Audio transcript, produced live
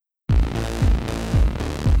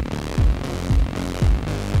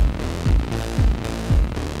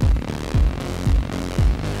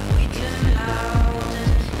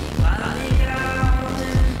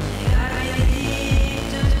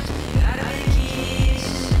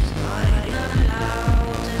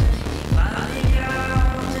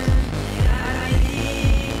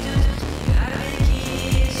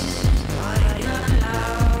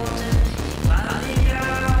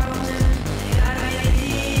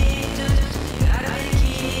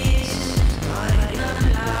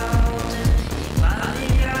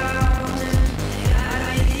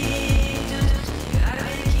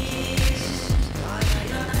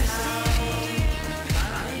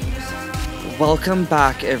Welcome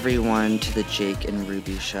back, everyone, to the Jake and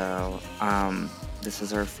Ruby Show. This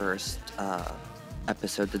is our first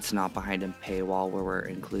episode that's not behind a paywall, where we're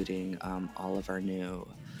including all of our new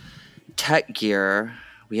tech gear.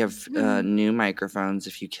 We have new microphones,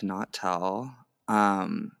 if you cannot tell.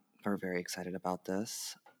 We're very excited about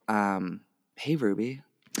this. Hey, Ruby.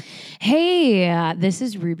 Hey, this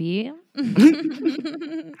is Ruby.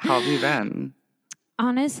 How have you been?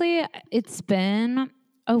 Honestly, it's been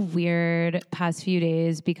a weird past few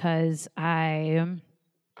days because I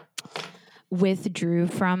withdrew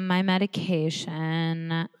from my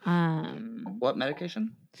medication. What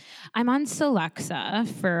medication? I'm on Celexa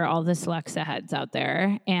for all the Celexa heads out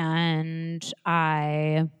there, and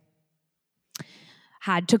I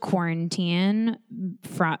had to quarantine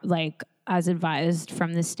as advised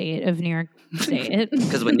from the state of New York State.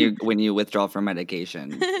 Because when you withdraw from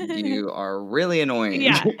medication, you are really annoying.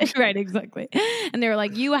 Yeah, right, exactly. And they were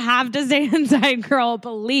like, "You have to stay inside, girl,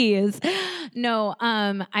 please." No,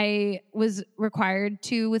 I was required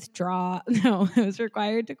to withdraw. No, I was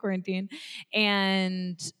required to quarantine,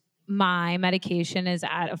 and my medication is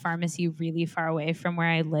at a pharmacy really far away from where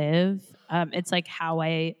I live. It's like how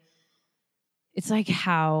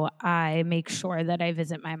I make sure that I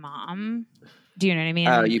visit my mom. Do you know what I mean?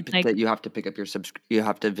 Oh, you have to pick up your you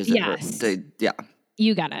have to visit her. Yes. Yeah.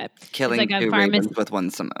 You got it. Killing like two ravens with one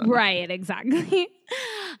Simone. Right, exactly.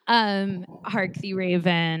 Hark the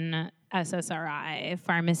Raven, SSRI,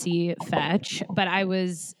 pharmacy fetch. But I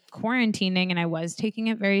was quarantining and I was taking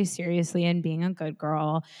it very seriously and being a good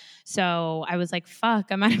girl. So I was like,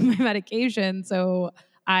 fuck, I'm out of my medication. So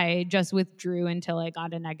I just withdrew until I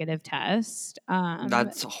got a negative test.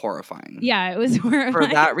 That's horrifying. Yeah, it was horrifying. For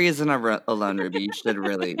that reason alone, Ruby,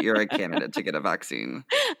 you're a candidate to get a vaccine.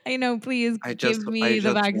 I know, please give me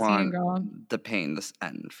the vaccine, girl. The pain this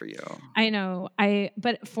end for you. I know.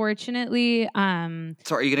 But fortunately, so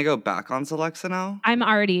are you gonna go back on Celexa now? I'm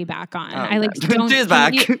already back on. She's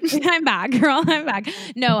back. I'm back, girl. I'm back.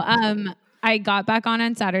 No, I got back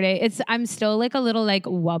on Saturday. I'm still like a little like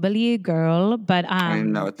wobbly girl, but I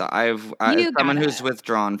know that as someone who's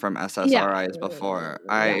withdrawn from SSRIs before,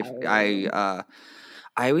 I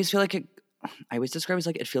always feel like I always describe it as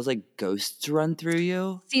like it feels like ghosts run through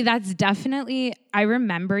you. See, that's definitely, I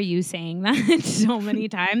remember you saying that so many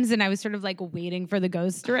times, and I was sort of like waiting for the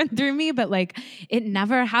ghost to run through me, but like it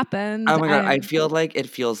never happened. Oh my God, I feel like it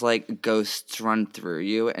feels like ghosts run through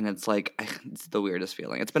you, and it's like, it's the weirdest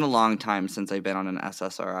feeling. It's been a long time since I've been on an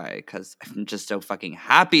SSRI because I'm just so fucking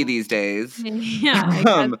happy these days. Yeah, I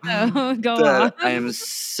guess so. Go on. I am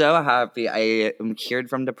so happy. I am cured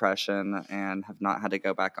from depression and have not had to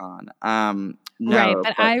go back on. No, right,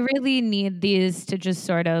 but I really need these to just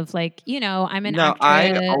sort of like, I'm an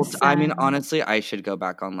actress. I mean, honestly, I should go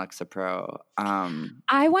back on Lexapro.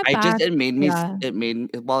 I went back. It made me,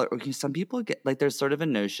 well, some people get, like, there's sort of a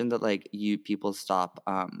notion that, like, people stop,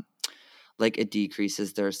 like, it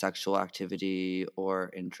decreases their sexual activity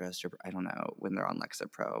or interest, or I don't know, when they're on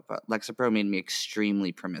Lexapro, but Lexapro made me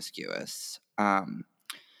extremely promiscuous.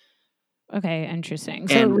 Okay, interesting.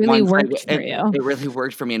 So it really worked for you. It really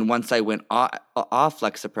worked for me. And once I went off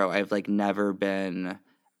Lexapro, I've never been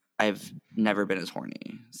as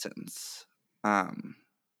horny since.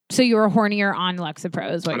 So you were hornier on Lexapro,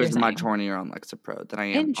 is what you're saying? I was much hornier on Lexapro than I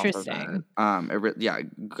am. Interesting.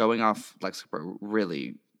 Going off Lexapro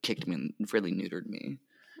really kicked me and really neutered me.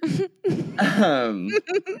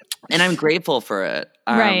 And I'm grateful for it.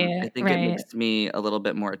 I think it makes me a little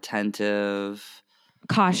bit more attentive.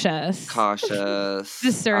 Cautious,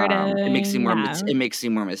 discerning. It makes you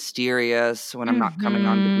more mysterious when I'm not coming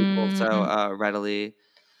on to people so readily.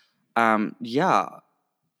 Yeah.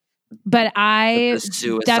 But the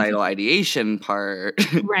suicidal ideation part.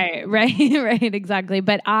 Right, exactly.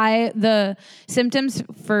 But the symptoms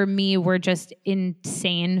for me were just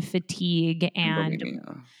insane fatigue and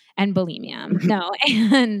bulimia. No,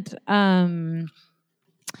 and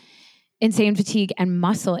insane fatigue and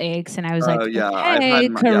muscle aches, and I was like, "Okay,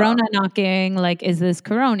 Corona knocking. Like, is this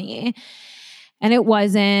Corona?" And it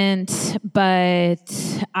wasn't,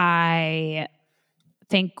 but I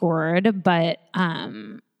thank God. But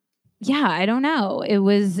yeah, I don't know. It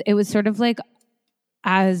was sort of like,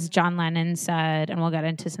 as John Lennon said, and we'll get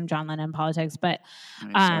into some John Lennon politics, but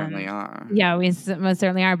we certainly are. Yeah, we most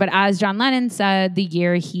certainly are. But as John Lennon said, the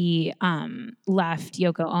year he left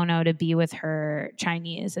Yoko Ono to be with her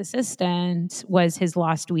Chinese assistant was his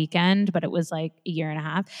lost weekend, but it was like a year and a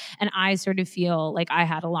half. And I sort of feel like I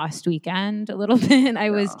had a lost weekend a little bit. I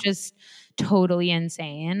was just totally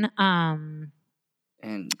insane.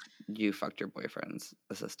 And you fucked your boyfriend's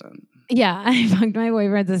assistant. Yeah, I fucked my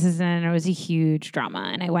boyfriend's assistant, and it was a huge drama.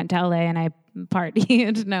 And I went to LA and I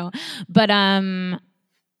partied. No, but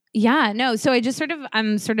yeah, no. So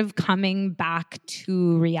I'm sort of coming back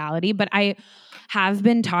to reality, but I have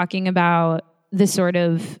been talking about the sort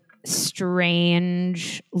of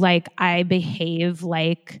strange, like I behave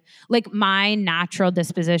like my natural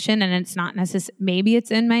disposition, and it's not necessarily, maybe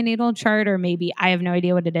it's in my natal chart, or maybe I have no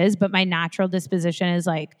idea what it is, but my natural disposition is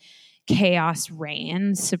like chaos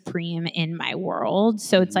reigns supreme in my world.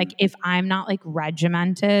 So it's like, if I'm not like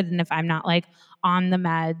regimented, and if I'm not like on the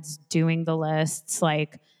meds, doing the lists,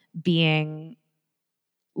 like being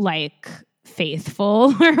like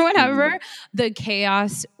faithful or whatever, the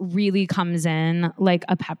chaos really comes in like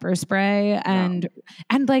a pepper spray. And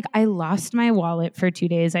like I lost my wallet for 2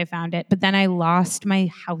 days. I found it, but then I lost my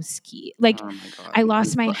house key. Like, oh my God. I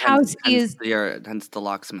lost my house keys. Hence the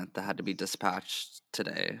locksmith that had to be dispatched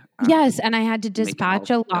today. Yes, and I had to dispatch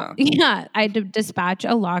a I had to dispatch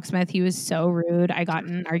a locksmith. He was so rude. I got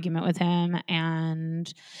in an argument with him,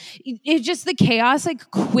 and it just, the chaos like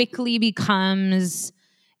quickly becomes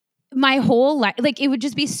my whole life. Like, it would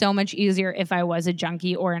just be so much easier if I was a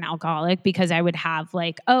junkie or an alcoholic, because I would have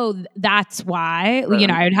like, oh, that's why, you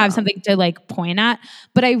know, I would have something to like point at.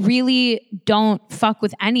 But I really don't fuck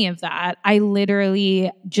with any of that. I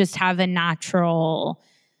literally just have a natural,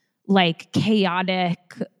 like,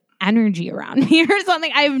 chaotic energy around me or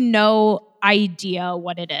something. I have no idea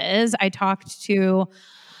what it is. I talked to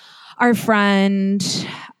our friend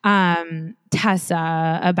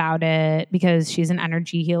Tessa about it, because she's an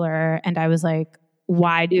energy healer, and I was like,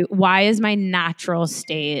 why is my natural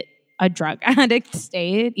state a drug addict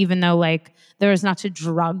state, even though like there is not a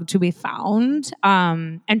drug to be found?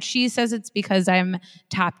 And she says it's because I'm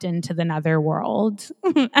tapped into the nether world.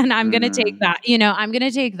 And I'm gonna take that, you know, I'm gonna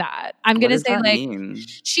take that. I'm gonna say, like, mean?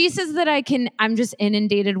 She says that I'm just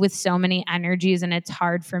inundated with so many energies, and it's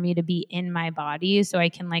hard for me to be in my body, so I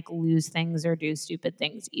can like lose things or do stupid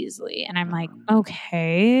things easily. And I'm like,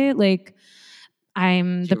 okay, like,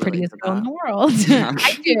 I'm the prettiest girl in the world.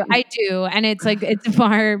 I do. And it's like, it's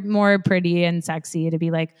far more pretty and sexy to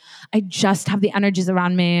be like, I just have the energies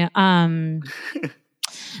around me,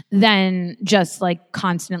 than just like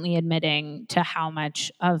constantly admitting to how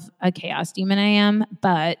much of a chaos demon I am.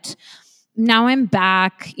 But now I'm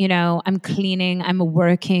back, you know, I'm cleaning, I'm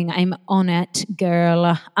working, I'm on it,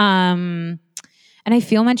 girl. And I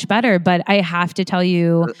feel much better, but I have to tell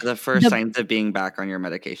you, the first signs of being back on your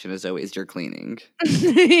medication is always your cleaning.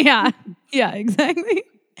 Yeah, exactly.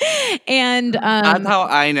 And that's how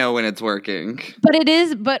I know when it's working.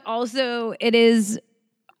 But also it is.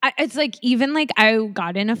 It's like, even like I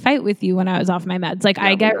got in a fight with you when I was off my meds. Like,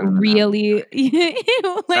 I get really,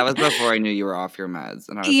 like, that was before I knew you were off your meds,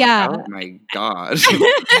 and I was like, oh my God.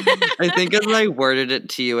 I think I like worded it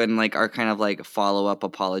to you in like our kind of like follow-up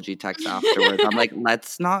apology text afterwards. I'm like,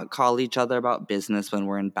 let's not call each other about business when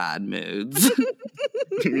we're in bad moods.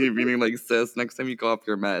 Meaning like, sis, next time you go off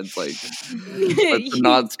your meds, like, let's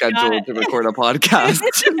not schedule to record a podcast.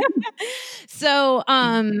 So,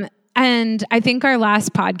 and I think our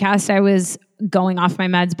last podcast, I was going off my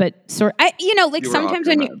meds, but like, sometimes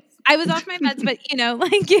when I was off my meds, but you know,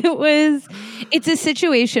 like, it's a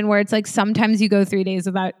situation where it's like, sometimes you go 3 days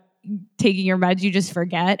without taking your meds, you just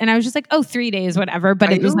forget. And I was just like, oh, 3 days, whatever.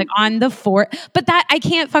 But it was like on the fourth, but that, I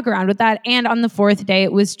can't fuck around with that. And on the fourth day,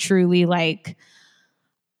 it was truly like,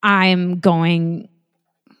 it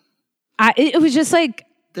was just like,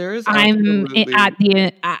 I'm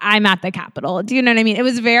at the Capitol. Do you know what I mean? It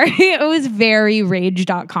was very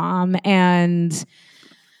rage.com, and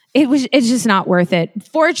it's just not worth it.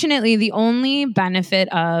 Fortunately, the only benefit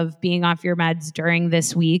of being off your meds during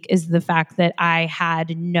this week is the fact that I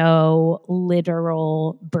had no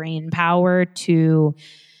literal brain power to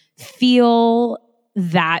feel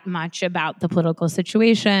that much about the political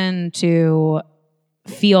situation, to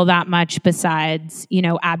feel that much besides, you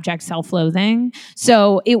know, abject self-loathing.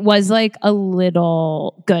 So it was like a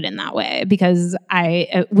little good in that way, because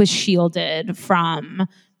I was shielded from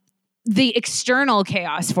the external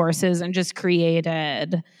chaos forces and just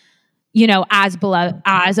created, you know, as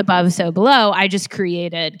above, so below. I just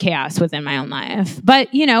created chaos within my own life.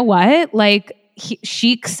 But you know what? Like,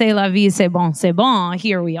 chic, c'est la vie, c'est bon.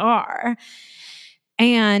 Here we are.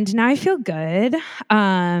 And now I feel good.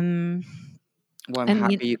 Well, I'm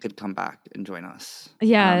happy you could come back and join us.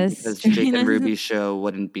 Yes. Because Jake and Ruby show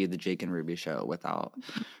wouldn't be the Jake and Ruby show without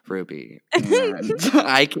Ruby.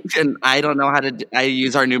 And I don't know how to I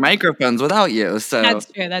use our new microphones without you. So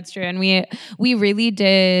That's true. And we really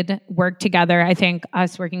did work together. I think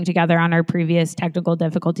us working together on our previous technical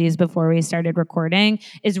difficulties before we started recording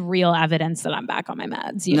is real evidence that I'm back on my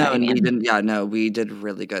meds. You know what I mean? We did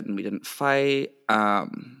really good and we didn't fight.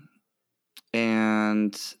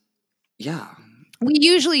 And yeah. We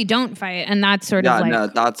usually don't fight, and that's sort of like... Yeah, no,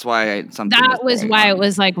 that's why that was why it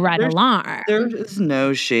was like red alarm. There is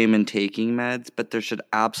no shame in taking meds, but there should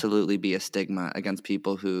absolutely be a stigma against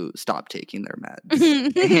people who stop taking their meds.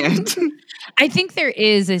 And I think there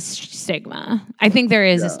is a stigma. A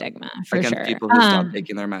stigma, for against sure. people who stop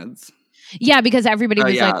taking their meds. Yeah, because everybody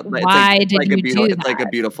was like, why did you do that? It's like a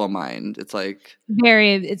beautiful mind. It's like...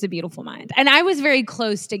 it's a beautiful mind. And I was very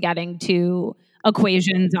close to getting to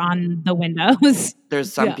equations on the windows.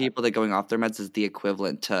 There's some people that going off their meds is the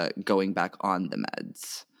equivalent to going back on the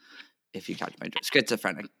meds. If you catch my drift.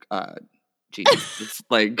 Schizophrenic genius. It's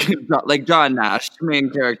like John Nash, main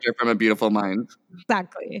character from A Beautiful Mind.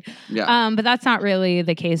 Exactly. Yeah. But that's not really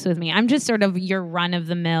the case with me. I'm just sort of your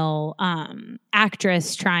run-of-the-mill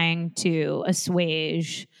actress trying to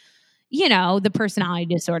assuage, the personality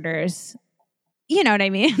disorders. You know what I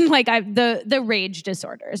mean? Like the rage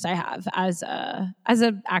disorders I have as a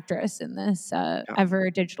actress in this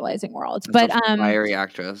ever digitalizing world. But a fiery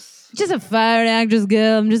actress. Just a fiery actress,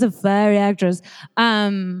 girl. I'm just a fiery actress.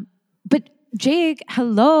 But Jake,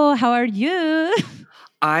 hello, how are you?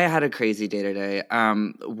 I had a crazy day today.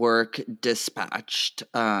 Work dispatched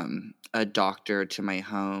a doctor to my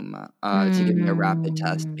home to give me a rapid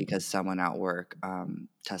test because someone at work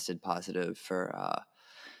tested positive for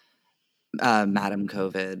Madam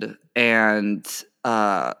COVID. And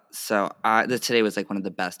so today was like one of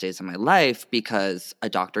the best days of my life because a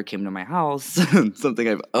doctor came to my house, something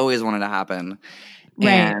I've always wanted to happen.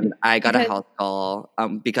 Right. And I got a health call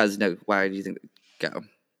because why do you think go?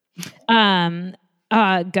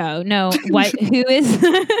 Go. No, what? Who is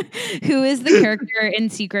the character in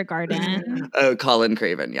Secret Garden? Oh, Colin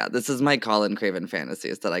Craven. Yeah, this is my Colin Craven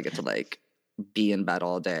fantasies that I get to like be in bed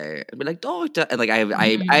all day and be like, doctor, and like I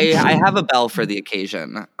have a bell for the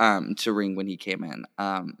occasion to ring when he came in.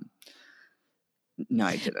 No,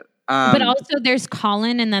 I didn't. But also there's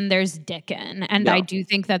Colin and then there's Dickon. And I do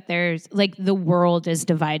think that there's like the world is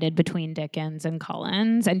divided between Dickens and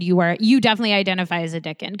Collins. And you definitely identify as a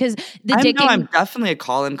Dickon because I'm definitely a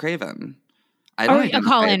Colin Craven. A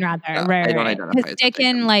Colin, rather. Yeah, right. I don't identify because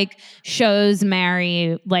Dickon like shows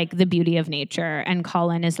Mary like the beauty of nature, and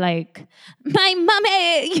Colin is like my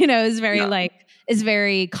mummy. Is very like is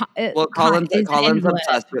very. Well, Colin's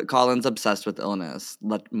obsessed with illness,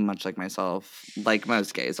 much like myself, like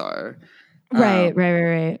most gays are.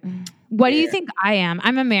 Right. What do you think I am?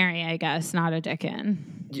 I'm a Mary, I guess, not a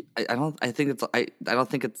Dickon. I don't think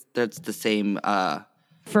that's the same.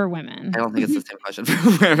 For women. I don't think it's the same question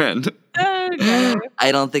for women. Okay.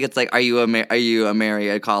 I don't think it's like, are you a Mary,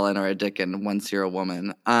 a Colin, or a Dickon once you're a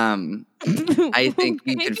woman? I think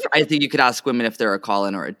you could ask women if they're a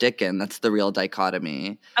Colin or a Dickon. That's the real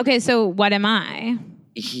dichotomy. Okay, so what am I?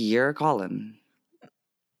 You're a Colin.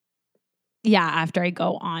 Yeah, after I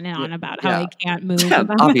go on and on about how I can't move.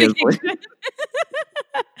 Obviously.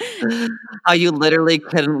 How you literally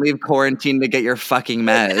couldn't leave quarantine to get your fucking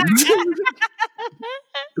meds.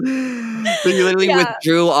 So you literally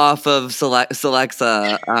withdrew off of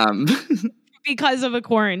Celexa because of a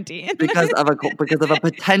quarantine. because of a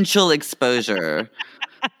potential exposure.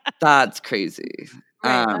 That's crazy.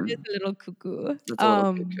 Right, that is a little cuckoo. That's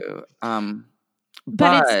a little cuckoo.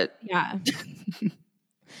 But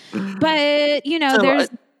but there's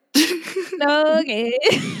okay.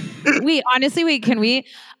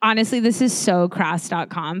 Honestly, this is so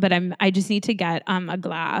crass.com, but I just need to get a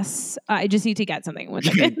glass. I just need to get something. One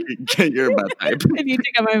second. Get your meth pipe. I need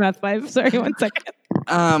to get my meth pipe. Sorry, 1 second.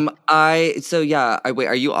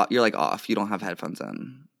 Wait, you're like off. You don't have headphones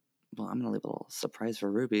in. Well, I'm gonna leave a little surprise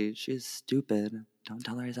for Ruby. She's stupid. Don't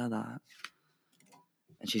tell her I said that.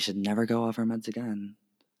 And she should never go off her meds again.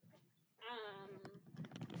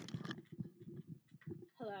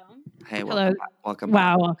 Hey, hello. Welcome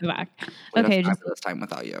back. Wow, welcome back. Okay, just this time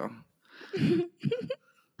without you. You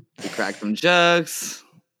cracked some jokes.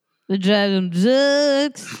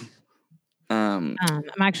 I'm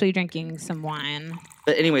actually drinking some wine.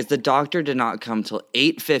 But anyways, the doctor did not come till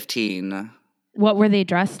 8:15. What were they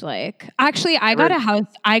dressed like? Actually, I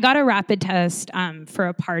got a rapid test for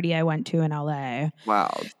a party I went to in LA.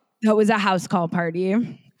 Wow. That was a house call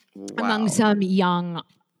party among some young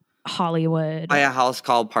Hollywood. By a house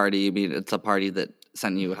call party, you mean it's a party that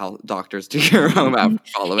sent you doctors to your home after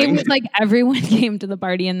following? It was like everyone came to the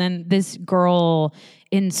party, and then this girl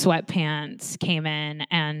in sweatpants came in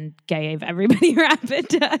and gave everybody rapid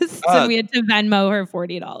tests, and we had to Venmo her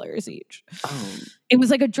 $40 each. Oh. It was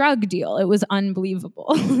like a drug deal. It was unbelievable.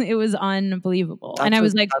 It was unbelievable. And I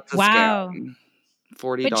was like, wow.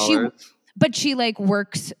 $40. But she like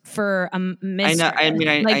works for a mistress. I know.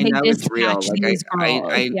 I know it's real. Like these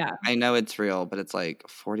girls. I know it's real, but it's like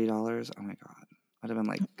 $40. Oh my god! I'd have been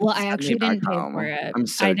like, well, I actually didn't pay for it. I'm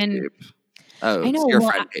so cheap. Oh, I know. So your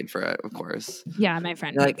friend paid for it, of course. Yeah, my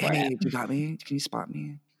friend. You're like, hey, you got me? Can you spot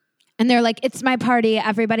me? And they're like, it's my party.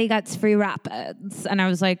 Everybody gets free rapids. And I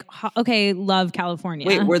was like, okay, love California.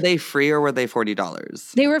 Wait, were they free or were they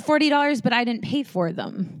 $40? They were $40, but I didn't pay for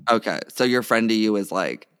them. Okay, so your friend to you is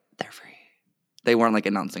like, they're free. They weren't like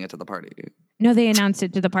announcing it to the party. No, they announced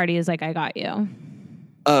it to the party as like, I got you.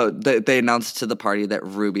 Oh, they announced to the party that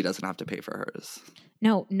Ruby doesn't have to pay for hers.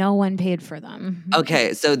 No one paid for them.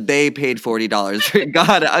 Okay, so they paid $40.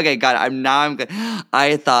 Got it. Okay, got it. I'm good.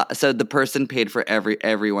 I thought so. The person paid for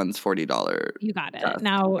everyone's $40. You got it. Test.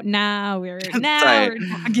 Now we're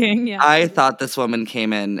talking. Yeah. I thought this woman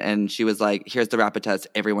came in and she was like, "Here's the rapid test."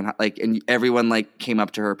 Everyone everyone came up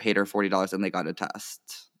to her, paid her $40, and they got a test.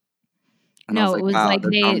 And no, it was like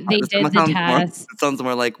they did the test. It sounds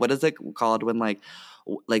more like, what is it called when like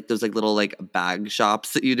those like little like bag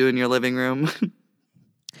shops that you do in your living room?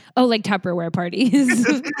 Oh, like Tupperware parties.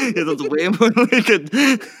 It was way more like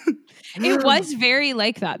It was very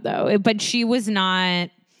like that though, but she was not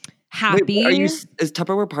happy. Wait, is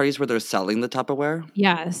Tupperware parties where they're selling the Tupperware?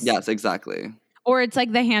 Yes. Yes, exactly. Or it's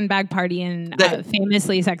like the handbag party in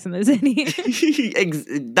famously Sex and the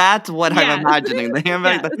City. That's what I'm imagining. The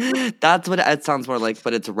handbag. Yes. That's what it sounds more like,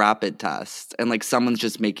 but it's rapid test. And like someone's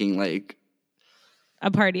just making like a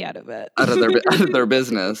party out of it. Out of their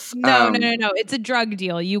business. No. It's a drug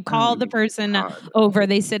deal. You call the person over,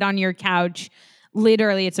 they sit on your couch.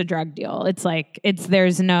 Literally, it's a drug deal. It's like it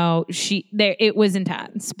was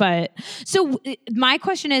intense. But so my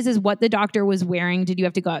question is what the doctor was wearing. Did you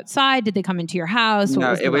have to go outside? Did they come into your house?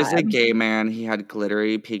 No, it was a gay man. He had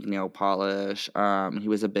glittery pink nail polish. He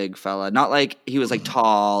was a big fella. Not like he was like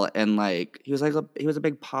tall and like he was a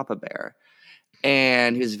big Papa Bear.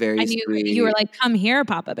 And he was very sweet. You were like, come here,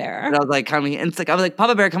 Papa Bear. And I was like, come here. And I was like,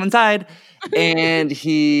 Papa Bear, come inside. And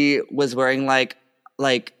he was wearing like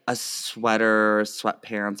a sweater,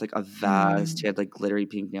 sweatpants, like a vest. He had like glittery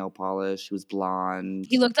pink nail polish. He was blonde.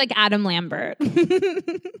 He looked like Adam Lambert.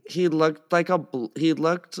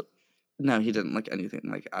 No, he didn't look anything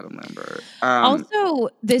like Adam Lambert. Also,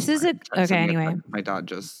 this is anyway. My dad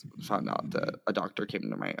just found out that a doctor came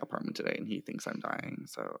to my apartment today and he thinks I'm dying.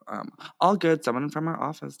 So, all good. Someone from our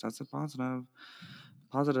office tested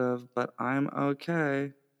positive, but I'm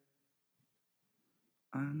okay.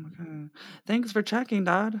 Thanks for checking,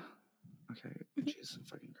 Dad. Okay, Jesus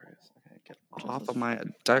fucking Christ. Okay, get off of my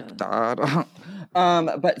deck, Dad.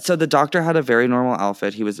 But so the doctor had a very normal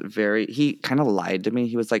outfit. He kind of lied to me.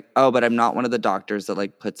 He was like, "Oh, but I'm not one of the doctors that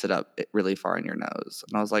like puts it up really far in your nose."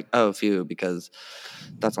 And I was like, "Oh, phew," because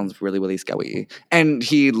that sounds really, really scary. And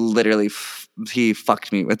he literally he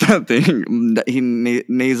fucked me with that thing. He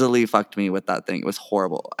nasally fucked me with that thing. It was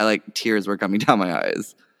horrible. Tears were coming down my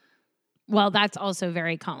eyes. Well, that's also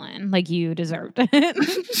very Colin. Like, you deserved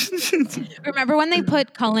it. Remember when they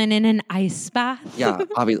put Colin in an ice bath? Yeah,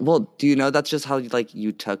 obviously. Well, do you know that's just how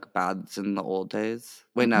you took baths in the old days?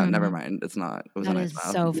 Wait, no, never mind. It's not. It was an ice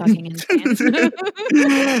bath. So fucking insane.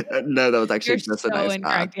 No, that was actually just an ice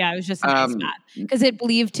bath. Yeah, it was just an ice bath because it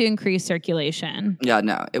believed to increase circulation. Yeah,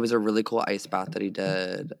 no, it was a really cool ice bath that he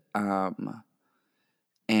did.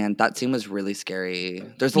 And that scene was really scary.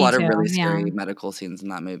 There's a lot of really scary medical scenes in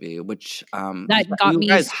that movie, which that got me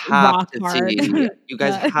rock hard. You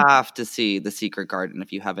guys have to see The Secret Garden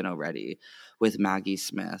if you haven't already, with Maggie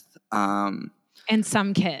Smith. And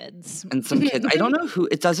some kids. I don't know who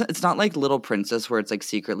it doesn't. It's not like Little Princess where it's like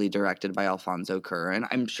secretly directed by Alfonso Cuarón.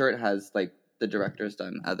 I'm sure it has like the director's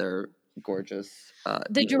done other gorgeous.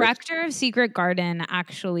 The director of Secret Garden,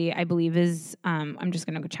 actually, I believe is. I'm just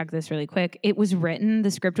gonna go check this really quick.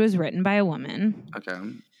 The script was written by a woman. Okay,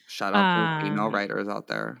 shout out to female writers out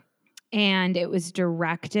there. And it was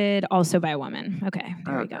directed also by a woman. Okay,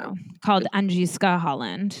 there we go. Called Agnieszka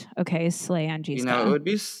Holland. Okay, slay Agnieszka. You know, it would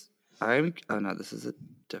be. Oh no, this is a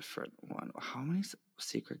different one. How many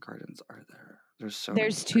Secret Gardens are there?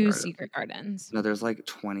 There's 2 Secret Gardens. No, there's like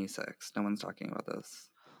 26. No one's talking about this.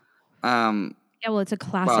 Yeah, well, it's a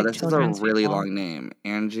classic. Wow, this is a really long name.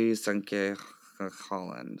 Agnieszka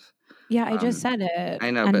Holland. Yeah, I just said it.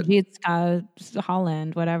 I know, but Angelica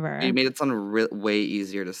Holland, whatever. you made it sound way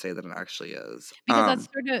easier to say than it actually is. Because that's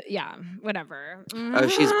sort of, yeah, whatever. Oh,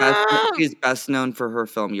 she's best known for her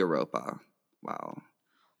film Europa. Wow.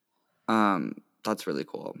 That's really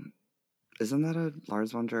cool. Isn't that a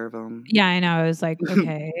Lars von Trier film? Yeah, I know. I was like,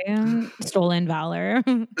 okay, Stolen Valor.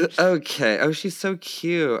 Okay. Oh, she's so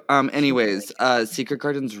cute. Anyways, Secret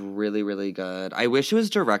Garden's really, really good. I wish it was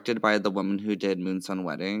directed by the woman who did Moonsun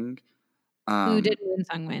Wedding. Who did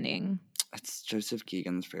Moonsong Wedding? It's Joseph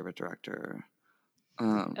Keegan's favorite director.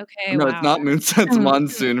 Okay, no, wow. it's not Moonsun. It's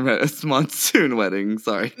Monsoon. It's Monsoon Wedding.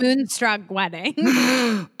 Sorry. Moonstruck Wedding.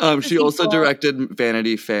 She also directed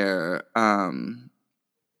Vanity Fair.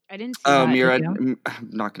 I didn't see that. Mira. I'm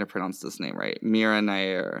not going to pronounce this name right. Mira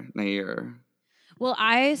Nair. Well,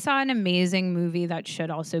 I saw an amazing movie that should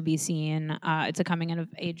also be seen. It's a coming of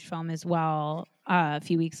age film as well. A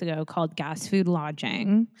few weeks ago, called Gas Food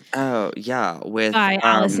Lodging. Oh yeah, with by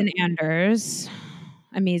Allison Anders,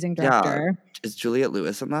 amazing director. Yeah. Is Juliette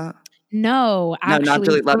Lewis in that? No, actually, no, not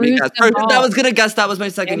Juliette. Let me guess. I was gonna guess. That was my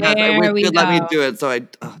second guess. I wish they'd let me do it. So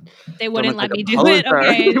they wouldn't let me do it.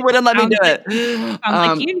 Okay, they wouldn't let me do it.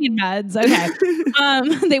 Sounds like union meds.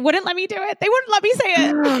 Okay, they wouldn't let me do it. They wouldn't let me say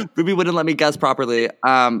it. Ruby wouldn't let me guess properly.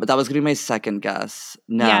 But that was gonna be my second guess.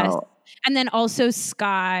 No. Yes, and then also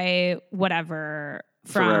Sky, whatever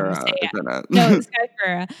from Ferreira, no Sky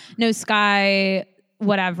Ferreira. No Sky,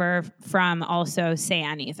 whatever from also Say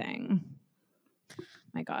Anything.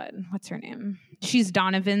 My God, what's her name? She's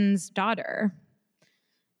Donovan's daughter.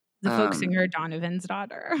 The folk singer Donovan's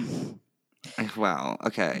daughter. Wow.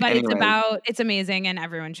 Okay. But it's amazing and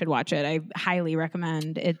everyone should watch it. I highly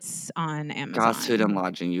recommend. It's on Amazon. Gas Food and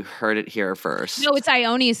Lodging. You heard it here first. No, it's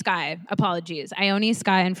Ione Sky. Apologies. Ione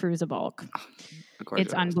Sky and Fruza Bulk.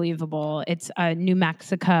 It's unbelievable. It's New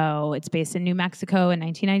Mexico. It's based in New Mexico in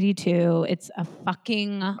 1992. It's a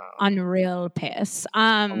fucking unreal piss.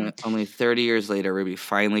 Only 30 years later, Ruby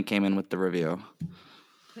finally came in with the review.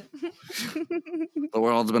 The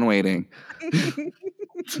world's been waiting.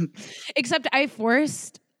 Except I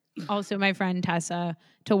forced also my friend Tessa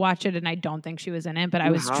to watch it, and I don't think she was in it, but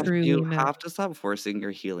I was truly You have to stop forcing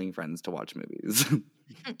your healing friends to watch movies.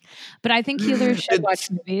 But I think healers should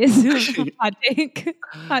watch movies. Hot take.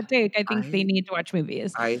 I think they need to watch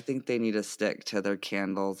movies. I think they need to stick to their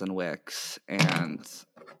candles and wicks and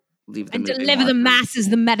leave them. And deliver the masses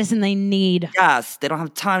the medicine they need. Yes, they don't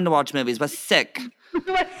have time to watch movies. We're sick.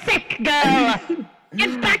 We're sick, girl.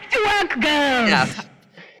 Get back to work, girl. Yes.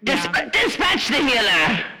 Dispatch the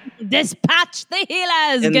healer. Dispatch the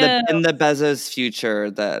healers, in the Bezos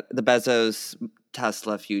future, the Bezos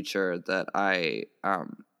Tesla future that I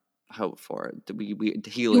hope for.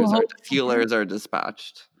 Healers are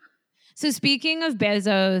dispatched. So speaking of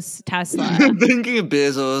Bezos Tesla, thinking of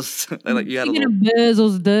Bezos,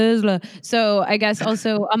 Bezos Tesla. So I guess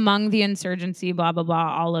also among the insurgency, blah blah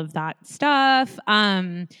blah, all of that stuff.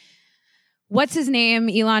 What's his name?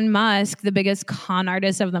 Elon Musk, the biggest con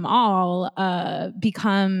artist of them all,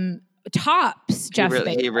 become tops Jeff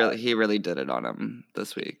Bezos. He really did it on him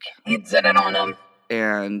this week. He did it on him.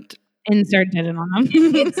 And insert did it on him.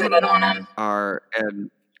 He did it on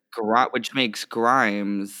him. Which makes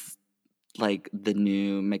Grimes like the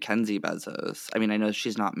new Mackenzie Bezos. I mean, I know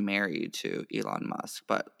she's not married to Elon Musk,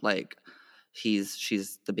 but like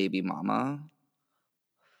she's the baby mama.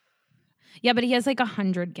 Yeah, but he has like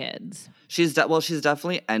 100 kids. She's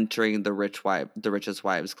definitely entering the richest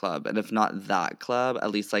wives club, and if not that club,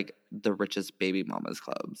 at least like the richest baby mamas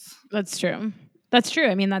clubs. That's true.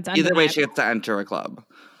 I mean, that's either way, she gets to enter a club.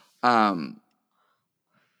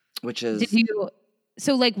 Which is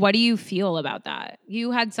so like, what do you feel about that?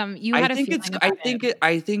 You had a feeling about it.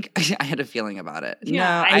 I think I had a feeling about it.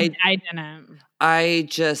 Yeah, no, I didn't. I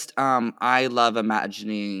just I love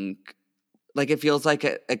imagining. Like, it feels like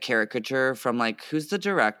a caricature from, like, who's the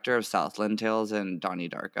director of Southland Tales and Donnie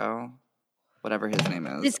Darko? Whatever his name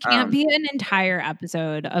is. This can't be an entire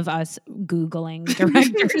episode of us Googling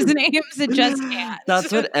directors' names. It just can't.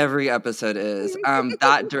 That's what every episode is.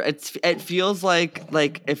 It feels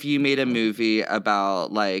like if you made a movie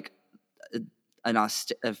about, like,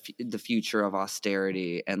 the future of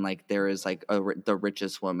austerity, and, like, there is, like, the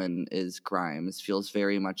richest woman is Grimes. Feels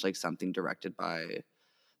very much like something directed by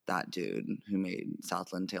that dude who made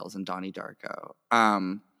Southland Tales and Donnie Darko.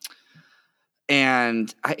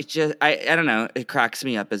 And I don't know, it cracks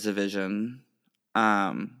me up as a vision.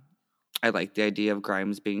 I like the idea of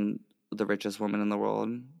Grimes being the richest woman in the world.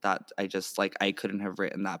 That I just like I couldn't have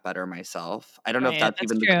written that better myself. I don't know if Right, that's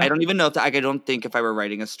that's even. true. I don't even know if that, like, I don't think if I were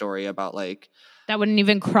writing a story about like That wouldn't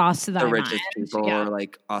even cross the thy mind. richest people Yeah. or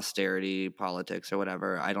like austerity politics or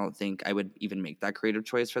whatever. I don't think I would even make that creative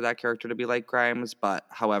choice for that character to be like Grimes. But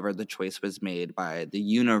however, the choice was made by the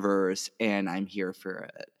universe, and I'm here for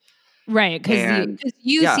it. Right, because And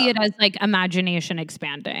you yeah, see it as like imagination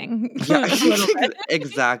expanding yeah, a little bit.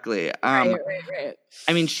 exactly. Right.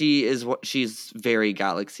 I mean, she's very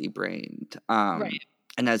galaxy brained. Right.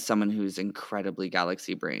 And as someone who's incredibly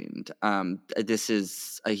galaxy brained, this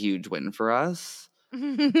is a huge win for us.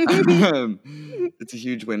 It's a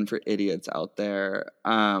huge win for idiots out there.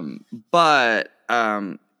 But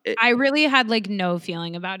I really had like no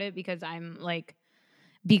feeling about it because I'm like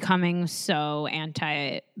becoming so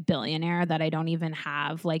anti-billionaire that I don't even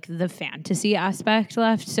have like the fantasy aspect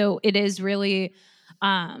left. So it is really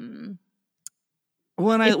well,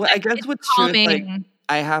 and I guess it's what's true is like calming.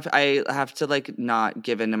 I have to like not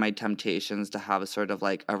give in to my temptations to have a sort of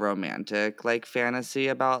like a romantic like fantasy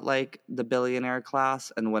about like the billionaire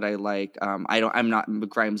class and what I like. I'm not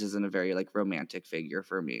Grimes isn't a very like romantic figure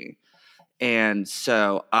for me. And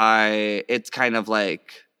so it's kind of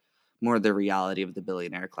like more the reality of the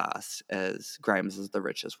billionaire class as Grimes is the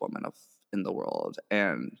richest woman in the world.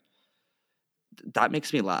 And that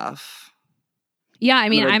makes me laugh. Yeah, I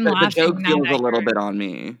mean, I'm The laughing joke now feels a that little bit on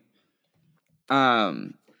me. I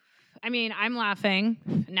mean, I'm laughing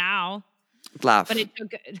now, Laugh. but it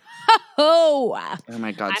took. Oh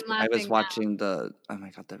my God! I'm I was laughing watching the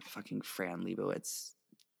fucking Fran Lebowitz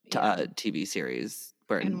TV series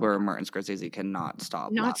where Martin Scorsese cannot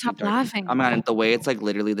stop Not laughing. stop laughing. I mean, the way it's like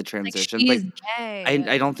literally the Like transitions. she's Like, gay.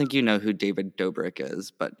 I don't think you know who David Dobrik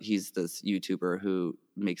is, but he's this YouTuber who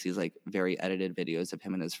makes these like very edited videos of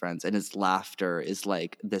him and his friends, and his laughter is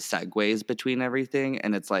like the segues between everything,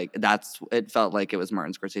 and it's like it felt like it was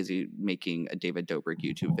Martin Scorsese making a David Dobrik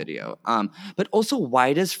YouTube video. But also,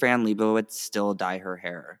 why does Fran Lebowitz still dye her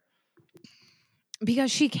hair?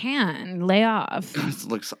 Because she can lay off. This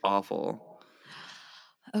looks awful.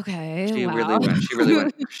 Okay. She wow. really went.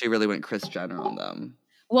 She really went Kris Jenner on them.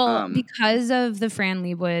 Well, because of the Fran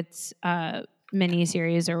Lebowitz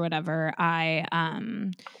miniseries or whatever, I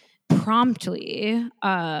promptly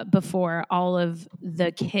before all of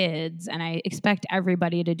the kids, and I expect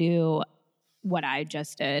everybody to do what I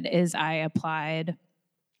just did, is I applied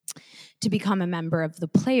to become a member of the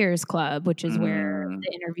Players Club, which is where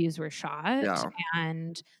the interviews were shot. Yeah.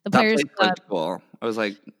 And the That Players place Club, looked cool. I was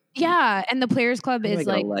like, yeah, and the Players Club how do I is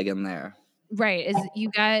get like a leg in there. right, is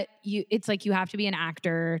it's like you have to be an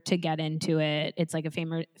actor to get into it. It's like a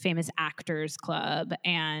famous actors club,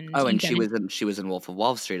 and she was in Wolf of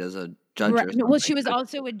Wall Street as a judge or something. well, she was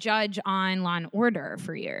also a judge on Law and Order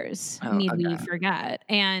for years. Need we forget?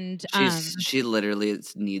 And she literally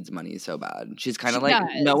needs money so bad. She's kind of she like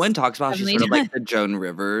no one talks about. Definitely She's sort of like the Joan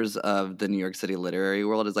Rivers of the New York City literary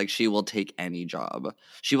world. Is like she will take any job.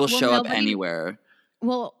 She will show up anywhere.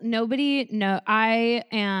 Well, I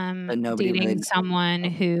am dating someone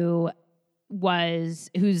who's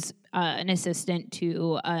an assistant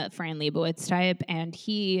to a Fran Lebowitz type, and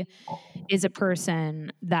he is a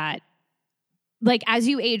person that, like, as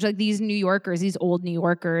you age, like these old New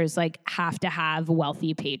Yorkers, like have to have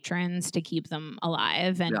wealthy patrons to keep them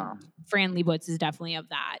alive, and Fran Lebowitz is definitely of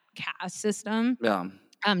that caste system. Yeah.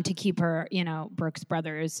 To keep her, Brooks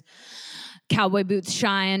Brothers cowboy boots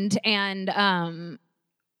shined, and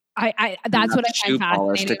I that's what I find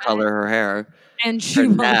fascinating. To color her hair and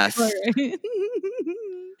shoe polish.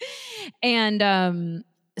 And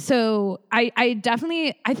so I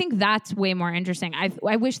definitely think that's way more interesting.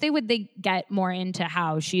 I wish they get more into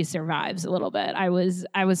how she survives a little bit. I was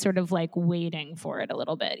sort of like waiting for it a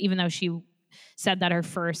little bit, even though she said that her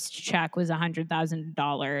first check was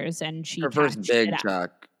 $100,000 and she her first big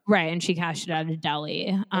check. Right, and she cashed it out of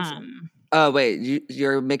Delhi. Oh wait,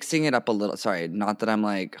 you're mixing it up a little. Sorry, not that I'm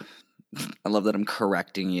like. I love that I'm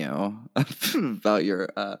correcting you about your.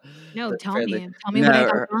 No, tell me what I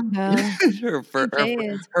got wrong.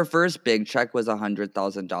 Her first big check was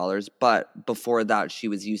 $100,000, but before that, she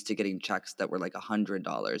was used to getting checks that were like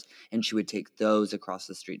 $100, and she would take those across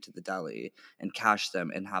the street to the deli and cash them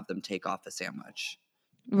and have them take off a sandwich.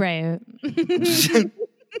 Right.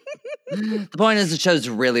 The point is, the show's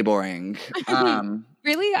really boring.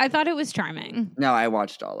 Really? I thought it was charming. No, I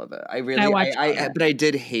watched all of it. But I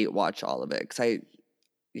did hate watch all of it because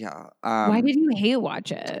why did you hate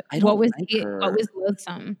watch it? What was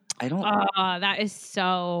loathsome? I don't. That is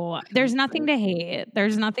so. There's nothing to hate.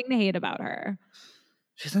 There's nothing to hate about her.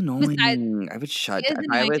 She's annoying. I would shut She is if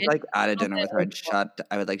I annoying was, and like, at a she's dinner with her,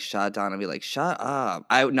 I would, like, shut down and be like, "Shut up."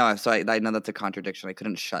 I know that's a contradiction. I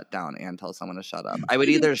couldn't shut down and tell someone to shut up. I would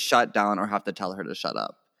either shut down or have to tell her to shut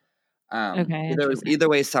up. Okay, interesting. Either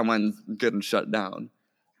way, someone's getting shut down.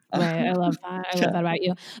 Right, I love that. I Yeah. love that about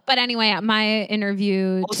you. But anyway, my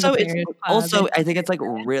interview to the Also, it's Players Club is I think it's, like,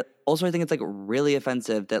 really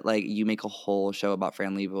offensive that, like, you make a whole show about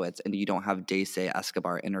Fran Lebowitz and you don't have Daisy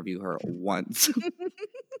Escobar interview her once.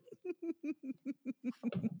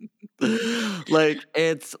 Like,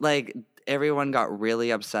 it's, like, everyone got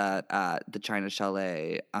really upset at the China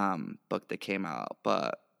Chalet, book that came out,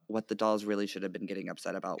 but what the dolls really should have been getting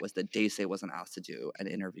upset about was that Daisy wasn't asked to do an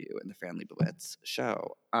interview in the Fran Lebowitz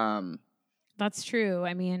show. That's true.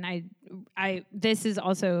 I mean, this is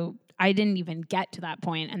also, I didn't even get to that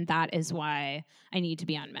point, and that is why I need to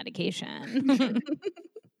be on medication.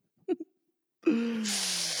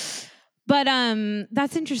 But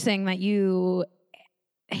that's interesting that you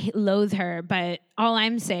loathe her, but all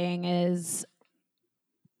I'm saying is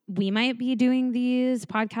we might be doing these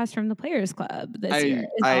podcasts from the Players Club this year.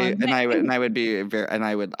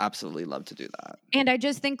 I would absolutely love to do that. And I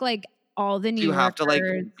just think, like, all the New You have to, like,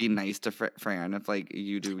 Yorkers. be nice to Fran if, like,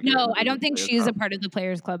 you do your No, I interview don't with think Players she's a Club. part of the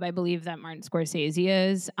Players Club. I believe that Martin Scorsese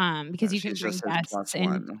is, because No, you can she's bring just his guests plus in.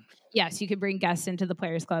 one. Yes, you could bring guests into the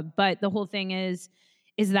Players Club. But the whole thing is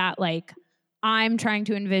that, like, I'm trying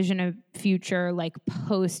to envision a future, like,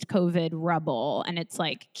 post-COVID rubble, and it's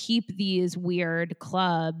like, keep these weird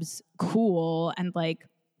clubs cool and, like,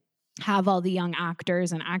 have all the young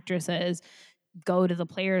actors and actresses go to the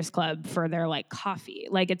Players Club for their, like, coffee.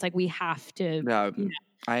 Like, it's like we have to, Yeah,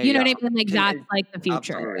 you know what I mean? Like, that's like the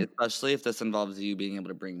future. Absolutely, especially if this involves you being able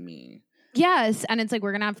to bring me. Yes, and it's like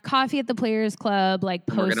we're gonna have coffee at the Players Club, like,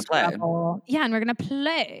 And we're gonna play. post-Rebel. Yeah, and we're gonna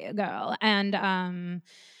play, girl.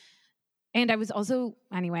 And I was also,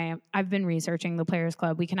 anyway, I've been researching the Players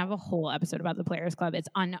Club. We can have a whole episode about the Players Club. It's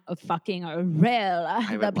unfucking real,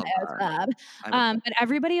 the Players Club. But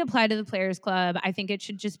everybody apply to the Players Club. I think it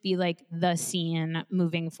should just be, like, the scene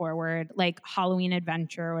moving forward. Like, Halloween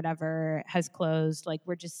Adventure or whatever has closed. Like,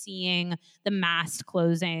 we're just seeing the mass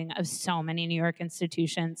closing of so many New York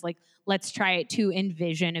institutions. Like, let's try to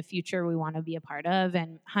envision a future we want to be a part of.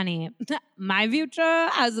 And honey, my future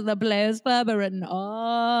as the Players Club are written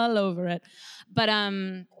all over it. But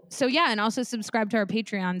so yeah, and also subscribe to our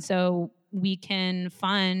Patreon so we can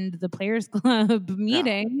fund the Players Club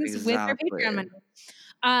meetings with our Patreon money.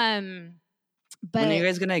 But when are you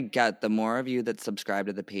guys gonna get? The more of you that subscribe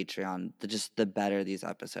to the Patreon, the better these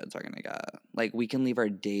episodes are gonna get. Like, we can leave our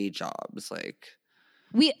day jobs. Like,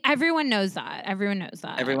 everyone knows that. Everyone knows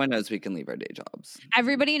that. Everyone knows we can leave our day jobs.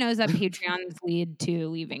 Everybody knows that Patreons lead to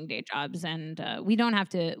leaving day jobs, and we don't have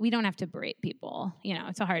to berate people. You know,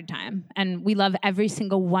 it's a hard time, and we love every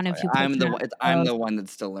single one of you. I'm the one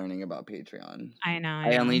that's still learning about Patreon. I know.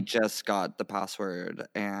 I only just got the password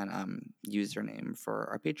and username for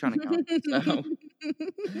our Patreon account. So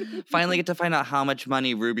finally get to find out how much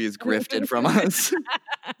money Ruby has grifted from us.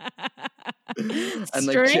 I'm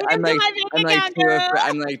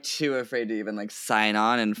too afraid to even, like, sign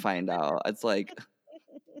on and find out. It's like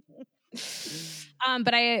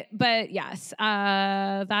but yes,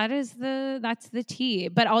 that's the tea.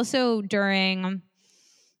 But also during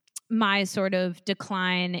my sort of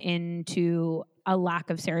decline into a lack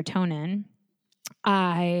of serotonin,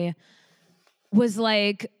 I was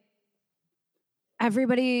like,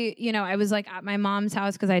 everybody, you know, I was, like, at my mom's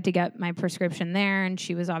house because I had to get my prescription there, and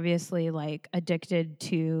she was obviously, like, addicted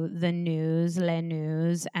to the news, les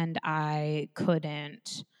news, and I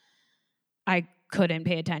couldn't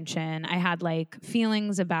pay attention. I had, like,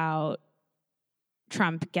 feelings about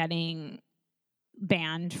Trump getting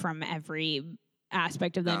banned from every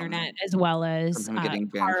aspect of the internet, as well as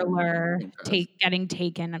Parler getting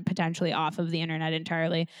taken and potentially off of the internet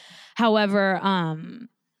entirely. However,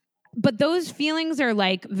 but those feelings are,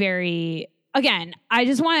 like, very, again, I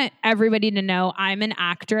just want everybody to know I'm an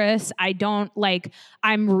actress.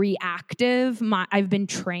 I'm reactive. I've been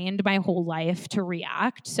trained my whole life to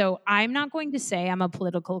react. So I'm not going to say I'm a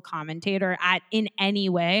political commentator in any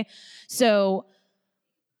way. So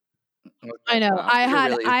I know I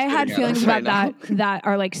had feelings about that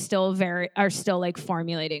are, like, still like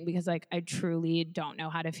formulating, because, like, I truly don't know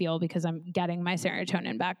how to feel because I'm getting my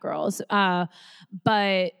serotonin back, girls.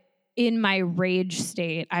 But in my rage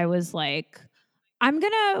state, I was like, I'm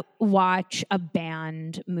gonna watch a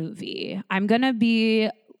banned movie. I'm gonna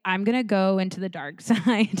go into the dark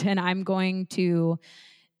side, and I'm going to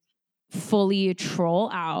fully troll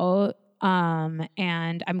out.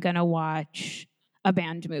 And I'm gonna watch a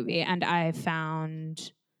banned movie, and I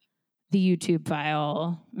found the YouTube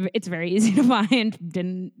file. It's very easy to find.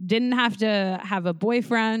 Didn't have to have a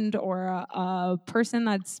boyfriend or a person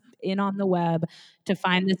that's in on the web to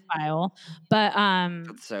find this file. But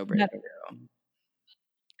That's so brave of you.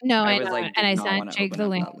 No, I was know. like, And did I not sent want to Jake open the up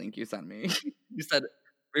link. that link you sent me. You said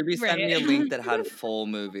Ruby Right. sent me a link that had full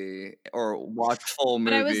movie or watch full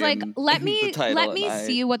movie. But I was like, let me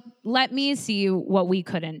see what we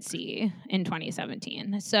couldn't see in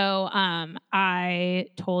 2017. So I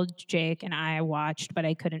told Jake and I watched, but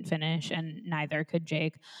I couldn't finish, and neither could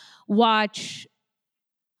Jake. Watch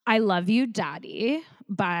I Love You, Daddy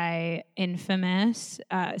by infamous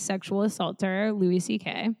sexual assaulter Louis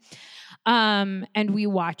C.K. And we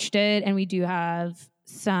watched it, and we do have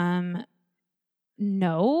some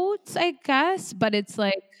notes, I guess, but it's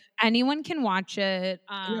like anyone can watch it.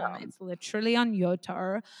 It's literally on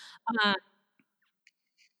Yotar.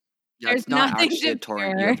 There's it's not nothing actually to a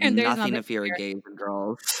torrent. fear. You have There's nothing to fear, fear. gays and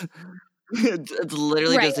girls. It's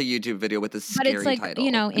literally Right. just a YouTube video with a But it's scary like, title.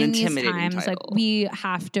 you know, an in these intimidating times, title. like we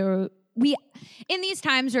have to, in these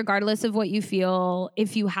times, regardless of what you feel,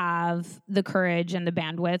 if you have the courage and the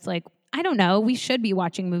bandwidth, like, I don't know, we should be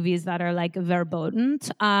watching movies that are like verboten.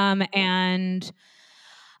 And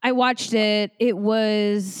I watched it. It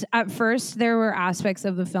was, at first, there were aspects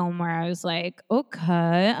of the film where I was like,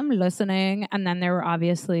 okay, I'm listening. And then there were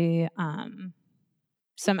obviously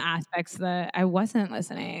some aspects that I wasn't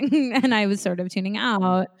listening and I was sort of tuning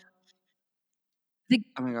out.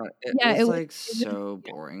 Oh my god, it was so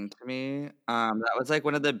boring to me. That was like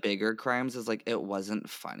one of the bigger crimes. Is like it wasn't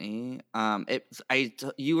funny. When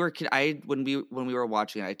we were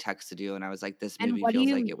watching it, I texted you and I was like, this movie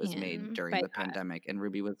feels like it was made during the pandemic. And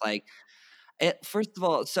Ruby was like, it. First of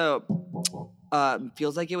all, so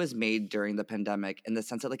feels like it was made during the pandemic in the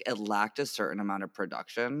sense that like it lacked a certain amount of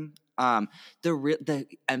production. The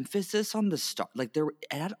emphasis on the star, like it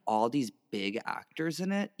had all these big actors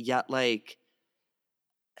in it, yet like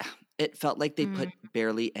it felt like they put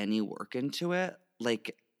barely any work into it.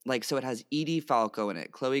 Like so it has Edie Falco in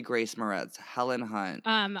it, Chloe Grace Moretz, Helen Hunt,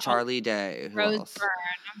 Charlie Day, who Rose else?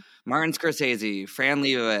 Byrne. Martin Scorsese, Fran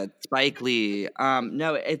Lebowitz, Spike Lee.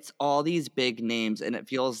 No, it's all these big names, and it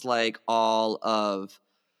feels like all of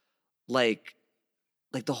like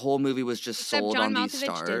the whole movie was just sold John on Malkovich these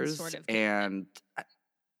stars. sort of And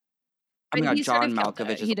I mean, John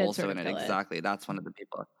Malkovich is also sort in of it. Exactly. That's one of the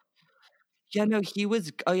people. Yeah, no, he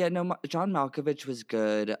was. Oh, yeah, no, John Malkovich was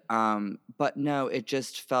good. But no, it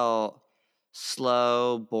just felt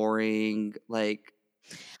slow, boring. Like,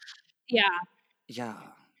 yeah,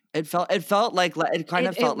 it felt like it kind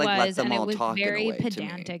of felt like let them all was talk in a very way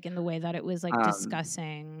pedantic to me. in the way that it was like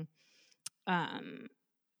discussing,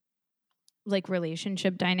 like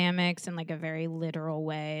relationship dynamics in like a very literal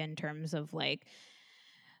way in terms of like.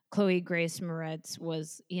 Chloe Grace Moretz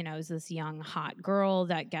was, is this young hot girl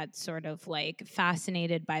that gets sort of like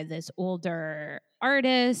fascinated by this older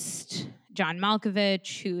artist, John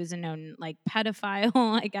Malkovich, who is a known like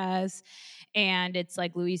pedophile, I guess. And it's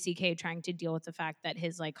like Louis C.K. trying to deal with the fact that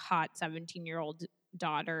his like hot 17-year-old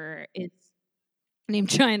daughter is named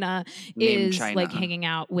China like hanging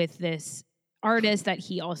out with this artist that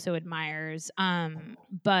he also admires.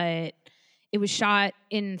 But it was shot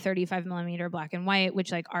in 35 millimeter black and white,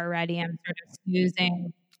 which like already I'm sort of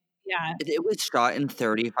using. Yeah. It was shot in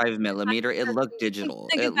 35 millimeter. It looked digital.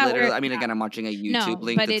 It literally, I mean, again, I'm watching a YouTube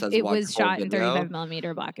link that says it watch was full shot in video. 35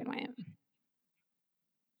 millimeter black and white.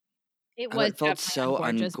 It It felt so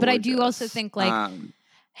gorgeous. But I do also think like,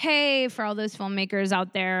 hey, for all those filmmakers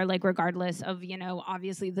out there, like regardless of,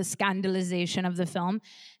 obviously the scandalization of the film,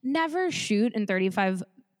 never shoot in 35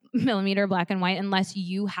 millimeter black and white unless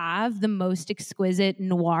you have the most exquisite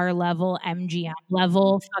noir level MGM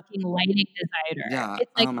level fucking lighting designer. Yeah.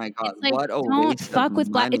 It's like, oh my god. it's like What a don't waste fuck of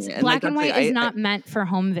with black. money. It's And black like and white is not meant for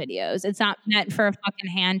home videos. It's not meant for a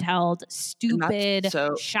fucking handheld stupid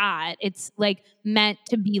shot. It's like meant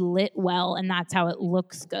to be lit well, and that's how it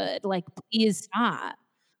looks good. Like, please stop.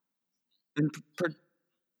 And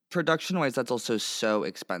production wise, that's also so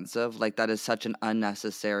expensive. Like that is such an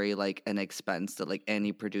unnecessary like an expense that like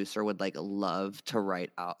any producer would like love to write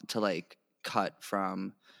out to like cut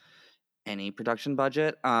from any production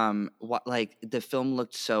budget. What like the film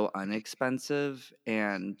looked so inexpensive,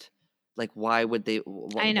 and like why would they?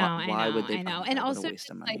 I know. And also, what a waste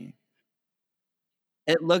of money.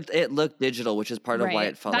 It looked digital, which is part of why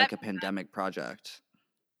it felt like a pandemic project.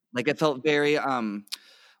 Like it felt very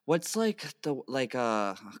what's like the like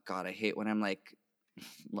oh god, I hate when I'm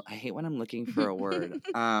looking for a word.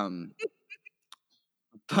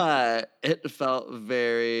 But it felt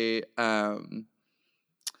very oh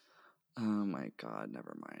my god,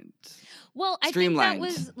 never mind. Well, I think that Streamlined.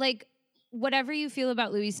 was like whatever you feel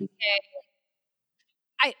about Louis C.K.,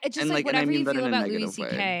 it's just And, like and I whatever mean you that feel in a about Louis negative way.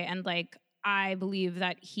 C.K., and like I believe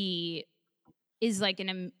that he is like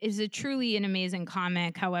is a truly an amazing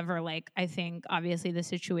comic. However, like I think obviously the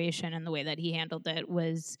situation and the way that he handled it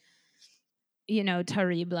was, you know,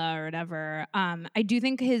 terrible or whatever. I do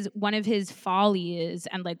think one of his follies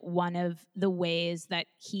and like one of the ways that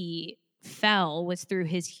he fell was through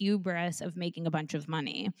his hubris of making a bunch of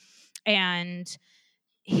money. And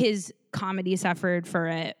his comedy suffered for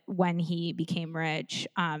it when he became rich.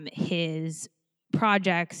 His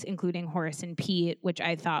projects, including Horace and Pete, which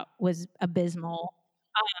I thought was abysmal,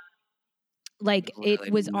 like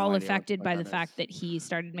it was all affected by the fact that he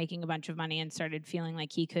started making a bunch of money and started feeling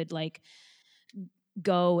like he could like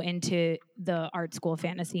go into the art school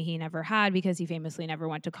fantasy he never had because he famously never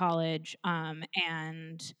went to college.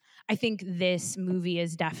 And I think this movie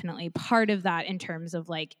is definitely part of that in terms of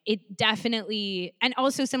like it definitely, and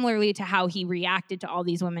also similarly to how he reacted to all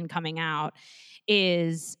these women coming out,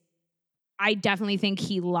 is I definitely think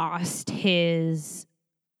he lost his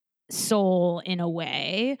soul in a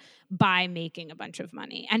way by making a bunch of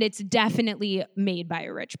money. And it's definitely made by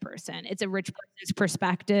a rich person. It's a rich person's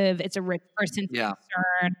perspective. It's a rich person's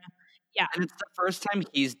concern. Yeah. And it's the first time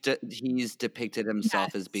he's depicted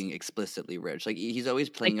himself as being explicitly rich. Like he's always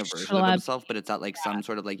playing like a version of himself, but it's at like some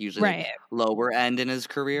sort of like usually like lower end in his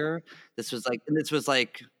career. This was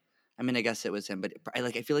like I mean, I guess it was him, but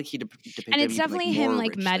I feel like he depicted and it's him definitely even,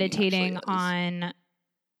 like, him more like rich than he meditating actually is. on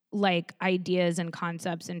like ideas and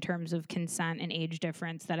concepts in terms of consent and age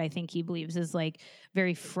difference that I think he believes is like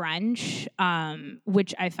very French,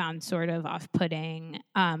 which I found sort of off-putting.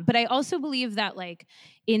 But I also believe that like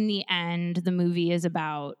in the end, the movie is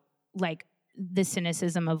about like the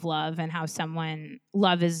cynicism of love and how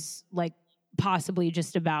love is like possibly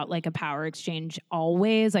just about like a power exchange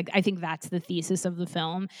always. Like I think that's the thesis of the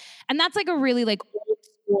film. And that's like a really like old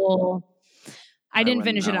school. I didn't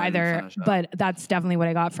finish it either, but that's definitely what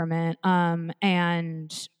I got from it.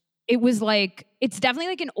 And it was like, it's definitely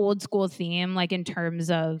like an old school theme, like in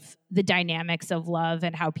terms of the dynamics of love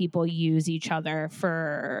and how people use each other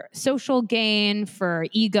for social gain, for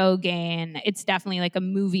ego gain. It's definitely like a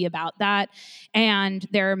movie about that. And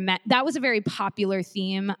that was a very popular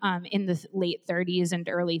theme in the late 30s and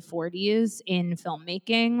early 40s in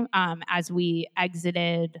filmmaking as we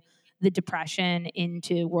exited the Depression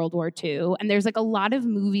into World War II. And there's like a lot of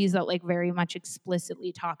movies that like very much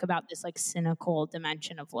explicitly talk about this like cynical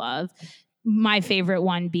dimension of love. My favorite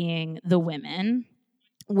one being The Women,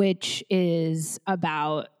 which is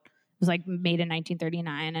about, it was like made in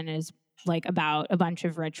 1939 and is like about a bunch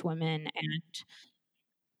of rich women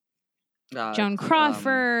and Joan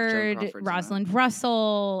Crawford, Rosalind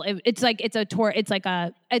Russell. It's like it's a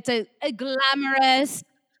glamorous.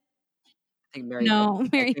 I think Mary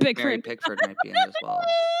Mary Pickford. Mary Pickford might be in it as well.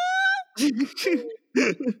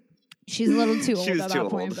 She's a little too old at that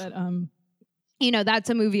point, but you know, that's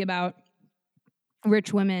a movie about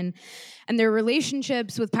rich women and their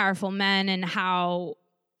relationships with powerful men and how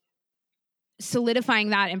solidifying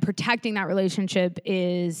that and protecting that relationship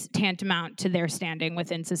is tantamount to their standing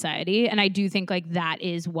within society. And I do think like that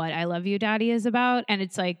is what I Love You, Daddy is about. And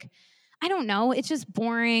it's like, I don't know, it's just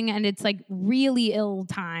boring and it's like really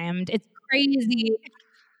ill-timed. It's crazy.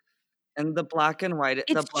 And the black and white is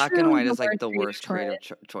like the worst creative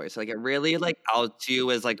choice. Like it really like outs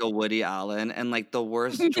you as like a Woody Allen and like the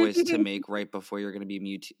worst choice to make right before you're going to be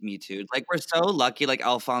Me Too'd. Like we're so lucky like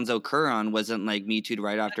Alfonso Cuarón wasn't like Me Too'd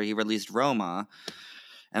right after he released Roma.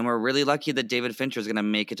 And we're really lucky that David Fincher is going to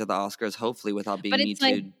make it to the Oscars hopefully without being Me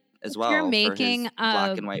Too'd as well. If you're making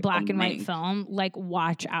a black and white film, like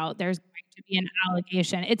watch out. There's going to be an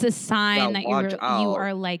allegation. It's a sign that you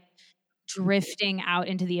are like drifting out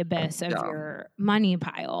into the abyss of your money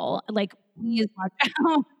pile. Like, please watch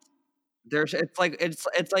out. It's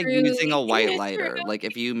like using a white lighter. Like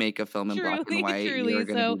if you make a film in black and white, you're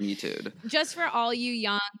gonna be Me Too'd. Just for all you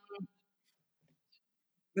young.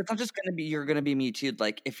 It's not just gonna be you're gonna be Me Too'd.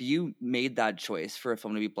 Like if you made that choice for a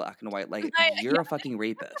film to be black and white, like you're a fucking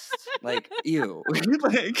rapist. Like you.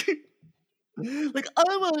 like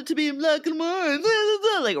I want it to be in black and white.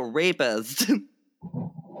 Like a rapist.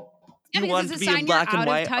 You want to be in black and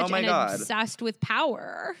white? Oh my god! Obsessed with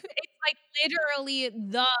power. It's like literally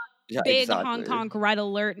the big honk honk red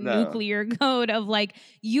alert nuclear code of like,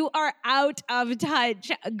 you are out of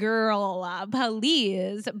touch, girl,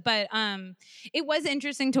 please. But it was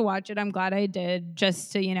interesting to watch it. I'm glad I did,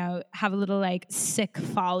 just to, you know, have a little like sick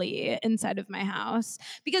folly inside of my house,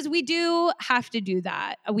 because we do have to do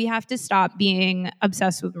that. We have to stop being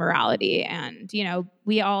obsessed with morality, and you know,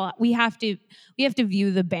 we have to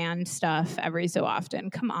view the band stuff every so often.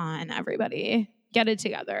 Come on, everybody, get it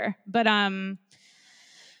together. But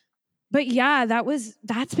yeah,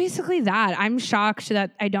 that's basically that. I'm shocked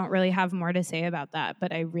that I don't really have more to say about that,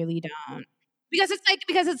 but I really don't. Because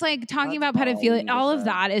it's like talking about pedophilia, all of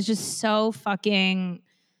that is just so fucking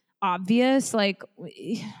obvious. Like,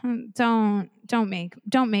 don't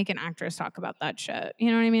make an actress talk about that shit.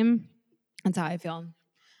 You know what I mean? That's how I feel.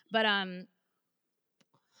 But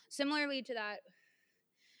similarly to that,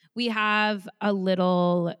 we have a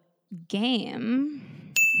little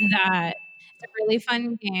game that it's a really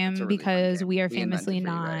fun game because we are famously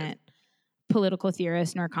not political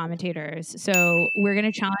theorists nor commentators. So we're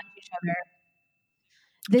going to challenge each other.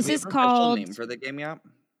 This is called name for the game yet?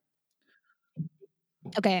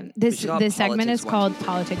 Okay, this segment is called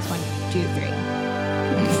Politics 1, 2, 3.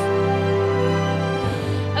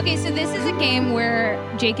 Okay, so this is a game where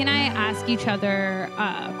Jake and I ask each other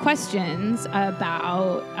questions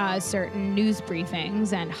about certain news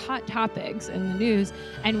briefings and hot topics in the news,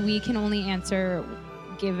 and we can only answer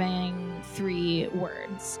giving 3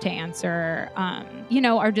 words to answer,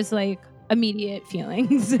 are just like immediate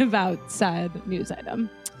feelings about said news item.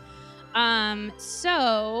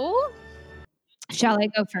 So shall I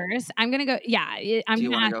go first? I'm gonna go. Yeah, Do you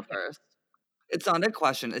want to go first? It's not a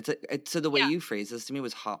question. So the way you phrased this to me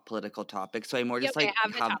was hot political topic. So I more just I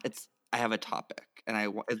have a topic,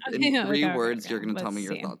 and in 3 words, you're gonna tell me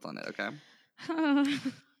your thoughts on it. Okay?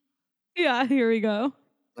 Yeah, here we go.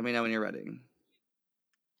 Let me know when you're ready.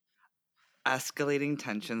 Escalating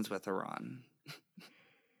tensions with Iran.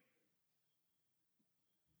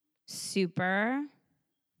 Super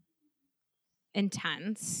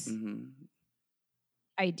intense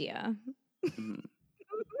idea.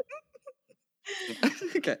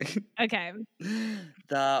 Okay.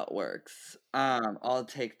 That works. I'll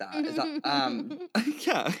take that. Is that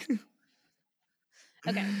yeah.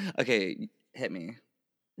 Okay, hit me.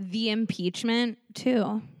 The impeachment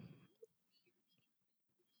too.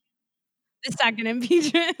 The second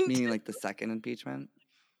impeachment. Meaning like the second impeachment?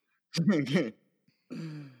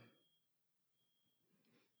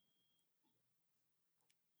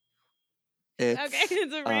 It's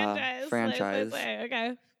a franchise. Franchise.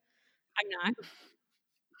 Okay. I'm not.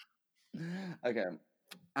 Okay.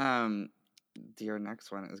 Your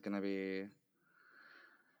next one is gonna be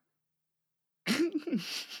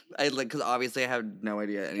because obviously I have no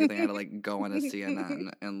idea anything. I had to like go on a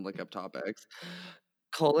CNN and look up topics.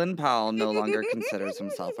 Colin Powell no longer considers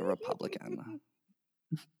himself a Republican.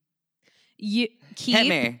 You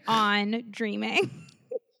keep on dreaming.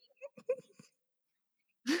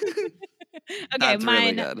 Okay,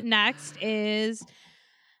 mine really next is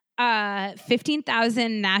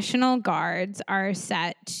 15,000 National Guards are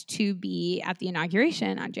set to be at the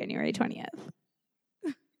inauguration on January 20th.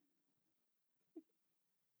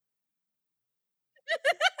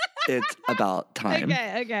 It's about time.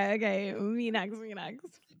 Okay. Me next.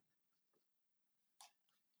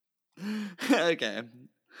 Okay.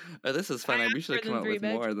 Oh, this is fun. We should have come up with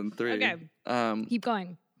more than 3. Okay. Keep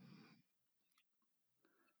going.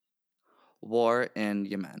 War in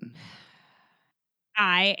Yemen.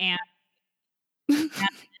 I am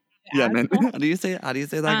Yemen. How do you say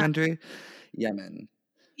that country? Yemen.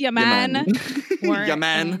 War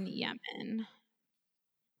Yemen. in Yemen.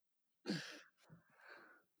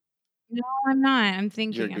 No, I'm not. I'm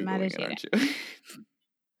thinking. I'm meditating.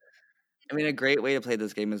 I mean, a great way to play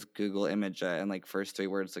this game is Google image and like first 3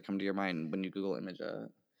 words that come to your mind when you Google image.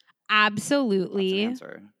 Absolutely. That's an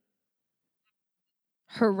answer.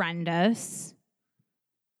 Horrendous.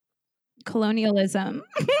 Colonialism.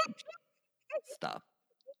 Stop.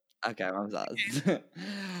 Okay, I'm obsessed.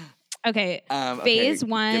 Okay. Phase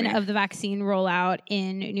 1 of the vaccine rollout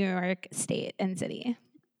in New York State and City.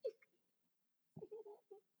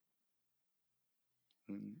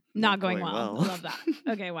 Not going well. I love that.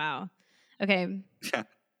 Okay, wow. Okay. Yeah.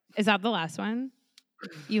 Is that the last one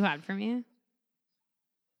you had for me?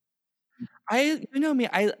 You know me.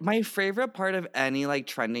 My favorite part of any like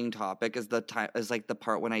trending topic is the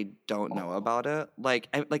part when I don't know about it.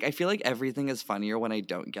 I feel like everything is funnier when I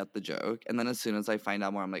don't get the joke, and then as soon as I find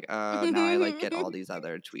out more, I'm like, oh, now I like get all these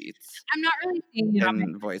other tweets. I'm not really seeing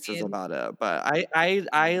and voices about it, but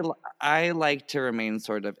I like to remain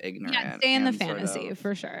sort of ignorant. Yeah, stay in the fantasy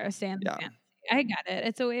for sure. Stay in the fantasy. I get it.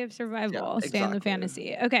 It's a way of survival. Yeah, Stay in the exactly.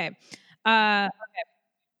 fantasy. Okay. Okay.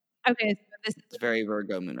 So this It's very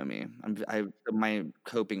Virgo moon of me. My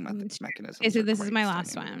coping mechanism. Okay, so this is my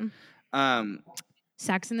last one.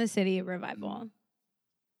 Sex in the City Mm-hmm. revival.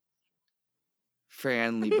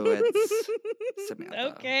 Fran Lebowitz, Samantha.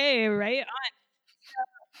 Okay, right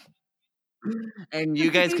on. And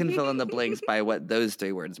you guys can fill in the blanks by what those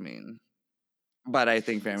 3 words mean. But I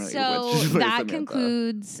think Fran Lebowitz So is that Samantha.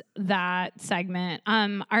 concludes that segment.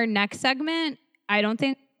 Our next segment, I don't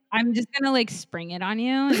think I'm just gonna like spring it on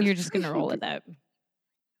you, and you're just gonna roll with it.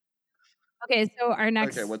 Okay, so our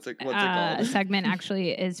next what's it called? segment actually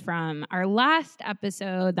is from our last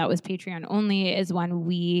episode that was Patreon only, is when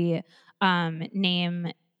we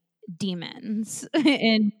name demons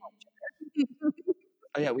in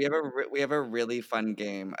Oh yeah, we have a really fun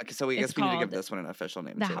game. Okay, so we guess we need to give this one an official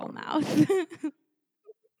name the too. Hellmouth.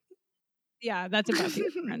 Yeah, that's a Buffy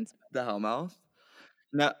reference. The Hellmouth?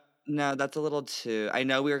 No, that's a little too. I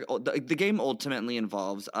know the game ultimately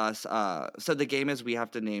involves us. So the game is we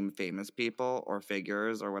have to name famous people or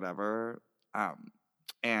figures or whatever.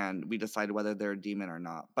 And we decide whether they're a demon or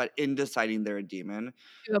not. But in deciding they're a demon,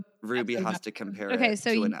 Ruby has to compare it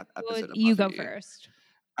to an episode of you go Buffy. first.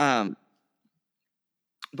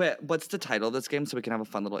 But what's the title of this game so we can have a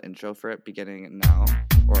fun little intro for it beginning now?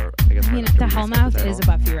 Or I guess I mean, the Hellmouth is a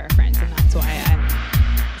Buffy reference, and that's why I'm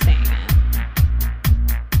saying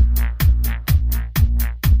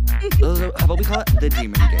it. How about we call it the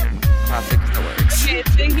Demon Game? Classic that works. Okay,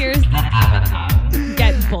 so here's the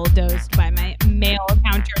get bulldozed by my male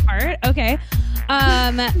counterpart. Okay.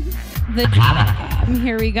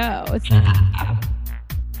 Here we go.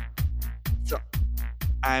 So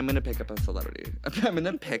I'm gonna pick up a celebrity. I'm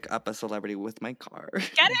gonna pick up a celebrity with my car.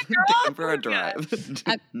 Get it, girl? For a drive.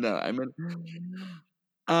 No, I'm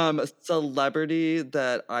a celebrity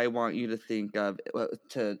that I want you to think of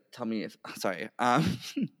to tell me if. Sorry.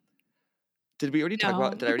 Did we already talk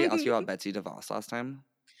about? Did I already ask you about Betsy DeVos last time?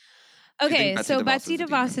 Okay, so Betsy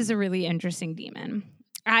DeVos is a really interesting demon.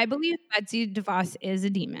 I believe Betsy DeVos is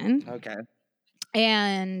a demon. Okay.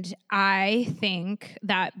 And I think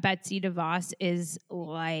that Betsy DeVos is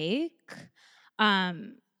like,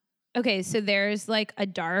 okay, so there's like a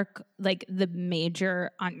dark, like the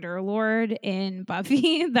major underlord in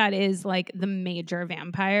Buffy that is like the major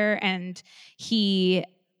vampire, and he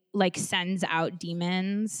like sends out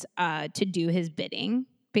demons to do his bidding,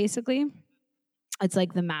 basically. It's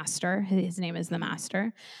like the Master. His name is the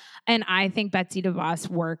Master. And I think Betsy DeVos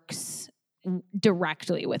works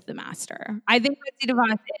directly with the Master. I think Betsy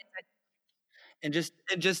DeVos is And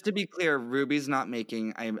just to be clear, Ruby's not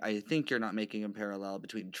making. I think you're not making a parallel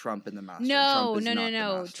between Trump and the Master.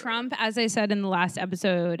 No. Trump, as I said in the last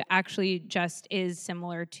episode, actually just is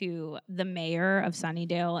similar to the mayor of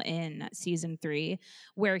Sunnydale in season 3,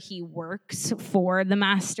 where he works for the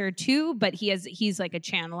Master too, but he's like a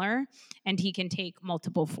channeler and he can take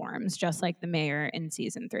multiple forms, just like the mayor in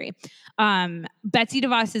season 3. Betsy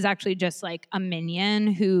DeVos is actually just like a minion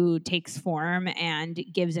who takes form and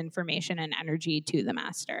gives information and energy to the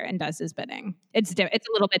Master and does his bidding. It's a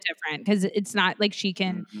little bit different because it's not like she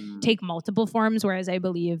can take multiple forms, whereas I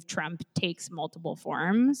believe Trump takes multiple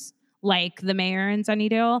forms, like the mayor in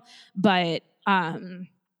Sunnydale. But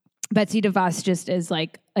Betsy DeVos just is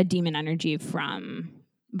like a demon energy from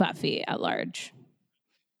Buffy at large.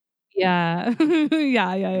 Yeah.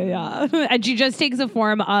 Yeah. And she just takes a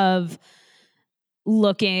form of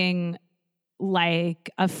looking like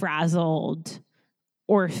a frazzled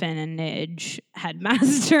orphanage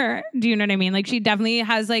headmaster. Do you know what I mean? Like she definitely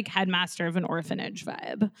has like headmaster of an orphanage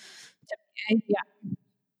vibe.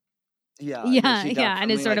 Yeah.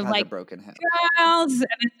 And it's sort of like a broken hip. Girls,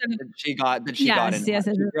 and she got in hell.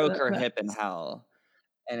 She broke her hip in hell.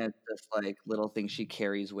 And it's this like little thing she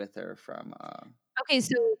carries with her from Okay,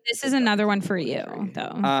 so this is another one for you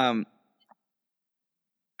though.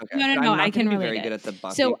 Okay. No, I can relate very it. Good at the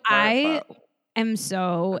Buffy so part, I am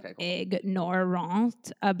so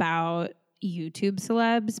ignorant about YouTube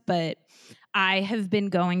celebs, but I have been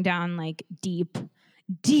going down like deep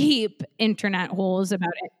internet holes about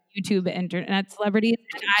YouTube internet celebrities,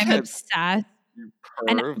 and I'm obsessed.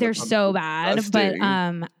 And they're so bad, but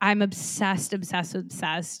I'm obsessed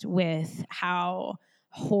with how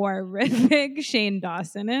horrific Shane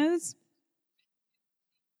Dawson is.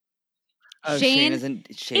 Shane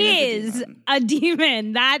is a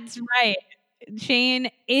demon. That's right.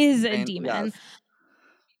 Shane is a demon. Yes.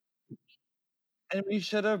 And we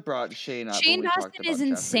should have brought Shane up. Shane Dawson is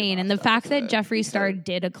insane. And the fact that Jeffree Star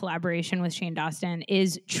did a collaboration with Shane Dawson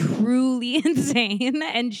is truly insane.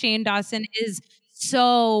 And Shane Dawson is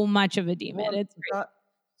so much of a demon. It's great.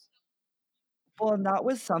 Well, and that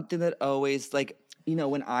was something that always, like, you know,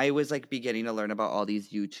 when I was like beginning to learn about all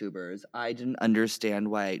these YouTubers, I didn't understand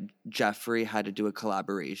why Jeffree had to do a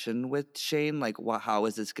collaboration with Shane. Like, how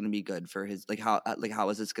is this going to be good for his, how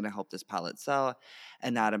is this going to help this palette sell?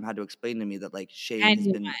 And Adam had to explain to me that like Shane And has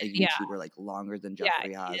you been a went, yeah, YouTuber like longer than yeah, Jeffree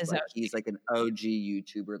he has. is Like, he's like an OG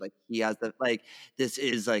YouTuber. Like, he has the, like, this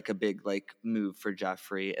is like a big like move for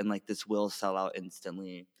Jeffree, and like this will sell out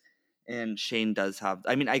instantly. And Shane does have,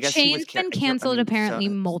 I mean, I guess he was, Shane's been canceled apparently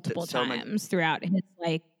multiple so much. times throughout his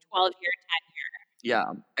like 12-year Yeah,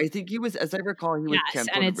 I think he was, as I recall, he was yes, and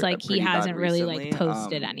canceled it's like he pretty bad hasn't really like recently.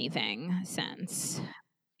 posted anything since.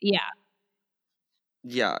 Yeah.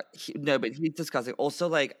 Yeah, no, but he's disgusting. Also,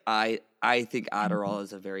 like, I think Adderall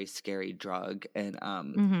is a very scary drug, and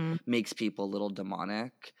Mm-hmm. makes people a little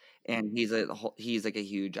demonic. And he's like a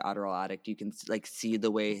huge Adderall addict. You can like see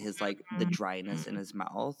the way his like the dryness in his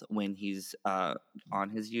mouth when he's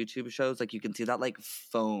on his YouTube shows. Like, you can see that like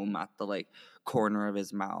foam at the like corner of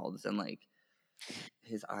his mouth, and like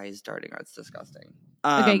his eyes darting out. It's disgusting.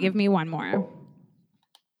 Okay, give me one more.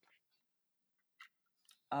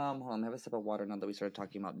 Hold on, have a sip of water now that we started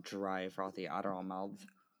talking about dry, frothy Adderall mouths.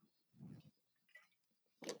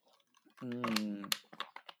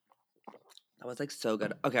 That was like so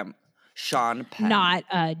good. Okay, Sean Penn. Not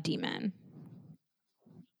a demon.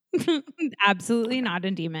 Absolutely Okay. not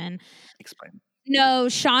a demon. Explain. No,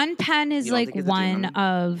 Sean Penn is like one demon?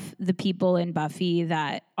 of the people in Buffy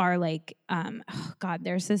that are like, oh God,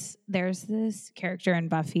 there's this character in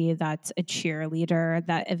Buffy that's a cheerleader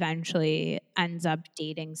that eventually ends up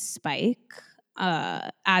dating Spike,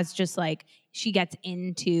 as just like she gets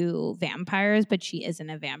into vampires, but she isn't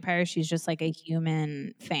a vampire. She's just like a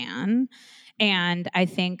human fan. And I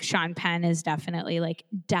think Sean Penn is definitely like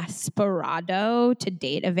desperado to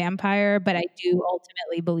date a vampire, but I do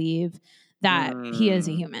ultimately believe that he is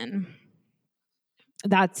a human.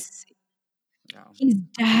 That's he's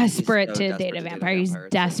desperate to date a vampire. He's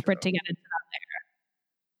desperate to get into that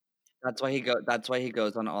lair. That's why he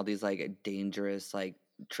goes on all these like dangerous like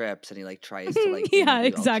trips, and he like tries to like yeah,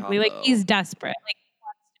 exactly. Like he's desperate. Like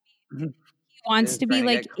he wants to be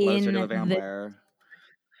like closer in to a vampire.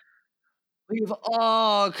 We've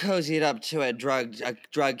all cozied up to a drug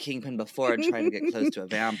kingpin before, trying to get close to a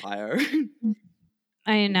vampire.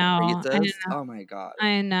 I know. Oh my God.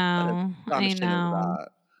 I know. I know.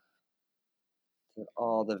 That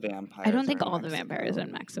all the vampires. I don't think all the vampires are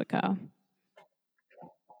in Mexico.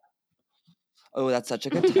 Oh, that's such a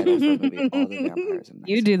good title for a movie. All the vampires in Mexico.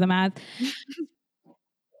 You do the math.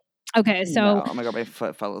 Okay, so no. Oh my God, my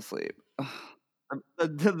foot fell asleed.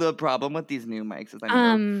 The problem with these new mics is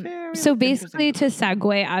so basically to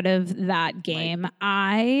segue out of that game,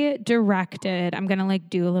 I directed, I'm gonna like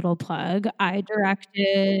do a little plug. I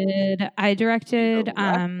directed a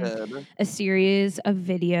series of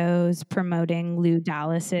videos promoting Lou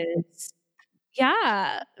Dallas's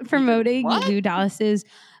Lou Dallas's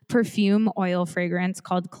perfume oil fragrance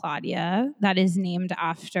called Claudia that is named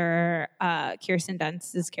after Kirsten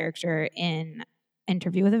Dunst's character in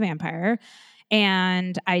Interview with a Vampire.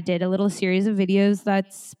 And I did a little series of videos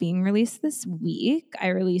that's being released this week. I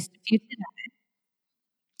released a few today.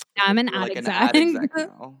 I'm an ad exec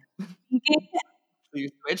now. You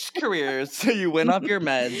switched careers. So you went off your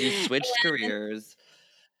meds. You switched careers.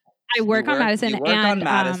 I work on Madison,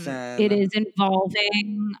 and it is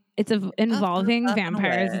involving. It's involving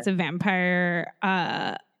vampires. It's a vampire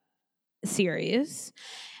series.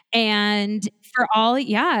 And for all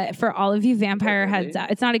of you vampire heads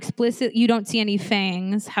out, it's not explicit. You don't see any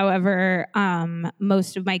fangs. However,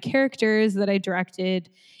 most of my characters that I directed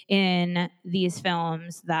in these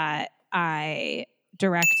films that I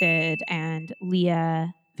directed and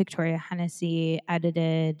Leah Victoria Hennessy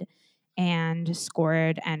edited and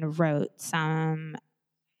scored and wrote some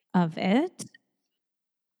of it.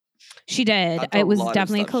 She did. It was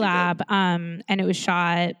definitely a collab. And it was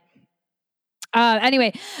shot.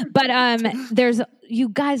 Anyway, but you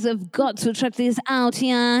guys have got to check these out,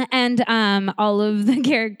 yeah. And all of the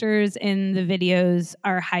characters in the videos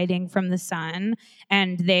are hiding from the sun,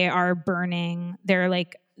 and they are burning.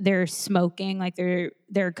 They're smoking, like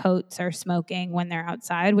their coats are smoking when they're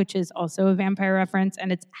outside, which is also a vampire reference,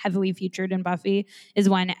 and it's heavily featured in Buffy. Is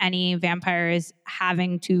when any vampire is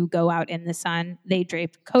having to go out in the sun, they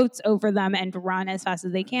drape coats over them and run as fast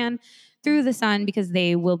as they can through the sun because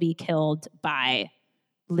they will be killed by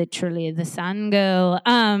literally the sun girl.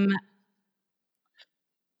 So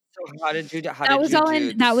how did you that was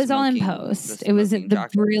all in post. It was the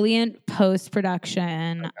brilliant post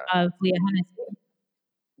production of Leah Hennessy.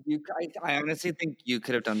 I honestly think you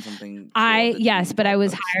could have done something. Yes, but I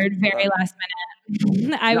was hired very last minute.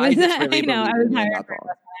 I was hired.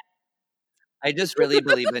 I just really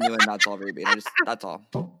believe in you, and that's all, Ruby. That's all.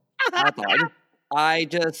 That's all.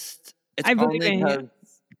 It's only because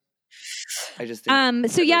I just think.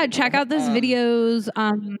 So yeah, check out those videos.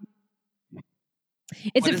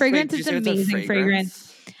 It's a fragrance. It's an amazing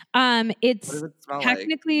fragrance. It's what does it smell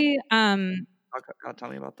technically tell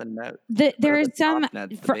me about the notes. There is some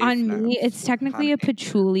on me. It's technically a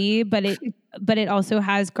patchouli, but it also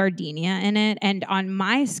has gardenia in it. And on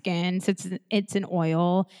my skin, since it's an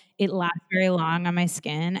oil, it lasts very long on my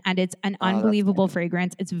skin, and it's an unbelievable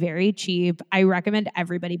fragrance. It's very cheap. I recommend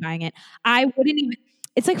everybody buying it. I wouldn't even.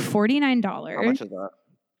 It's like $49. How much is that?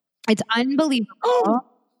 It's unbelievable.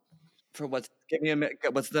 For what's the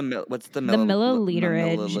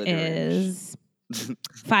milliliterage is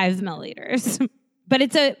 5 milliliters. But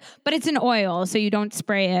it's an oil, so you don't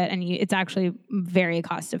spray it, and it's actually very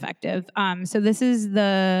cost effective. So this is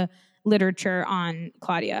the literature on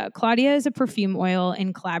Claudia. Claudia is a perfume oil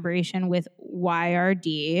in collaboration with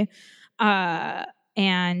YRD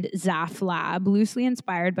and Zaf Lab, loosely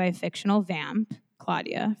inspired by a fictional vamp,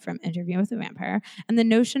 Claudia from Interview with a Vampire, and the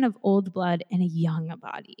notion of old blood in a young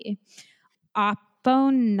body.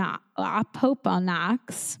 Apoponax,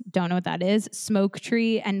 don't know what that is, smoke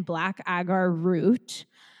tree, and black agar root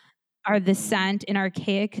are the scent in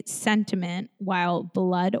archaic sentiment, while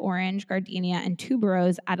blood orange, gardenia, and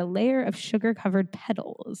tuberose add a layer of sugar-covered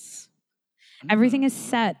petals. Everything is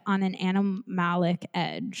set on an animalic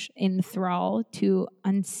edge, in thrall to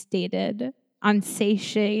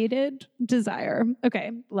unsatiated desire.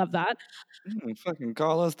 Okay, love that. Fucking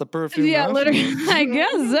call us the perfume. Yeah, literally. I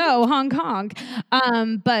guess so. Honk honk.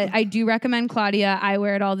 But I do recommend Claudia. I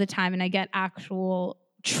wear it all the time, and I get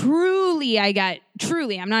truly.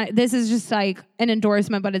 I'm not. This is just like an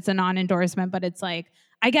endorsement, but it's a non-endorsement. But it's like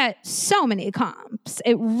I get so many comps.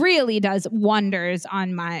 It really does wonders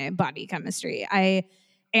on my body chemistry. I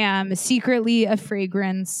am secretly a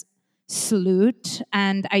fragrance sleut,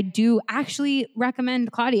 and I do actually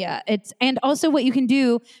recommend Claudia. And also what you can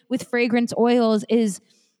do with fragrance oils is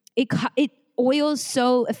it oils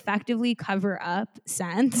so effectively cover up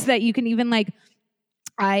scents that you can even like.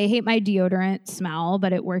 I hate my deodorant smell,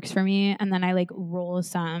 but it works for me. And then I like roll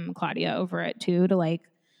some Claudia over it too to like,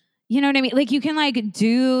 you know what I mean? Like you can like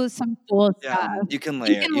do some cool stuff. You can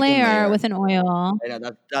layer. You can layer with an oil. I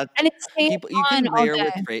know that's and it stays you can on layer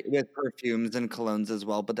all day. with perfumes and colognes as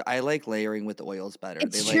well, but I like layering with oils better.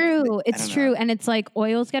 It's true. It's true. And it's like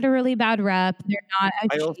oils get a really bad rep. They're not.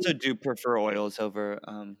 I also do prefer oils over.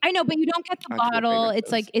 I know, but you don't get the bottle.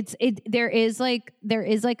 It's like there is like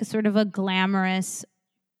a sort of a glamorous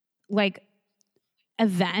like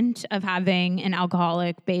event of having an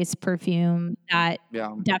alcoholic based perfume that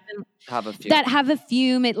definitely have a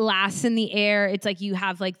fume. It lasts in the air. It's like you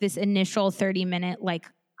have like this initial 30-minute like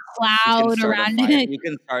cloud around it. You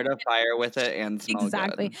can start a fire with it and smell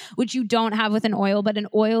good. Which you don't have with an oil, but an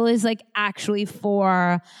oil is like actually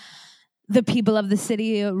for the people of the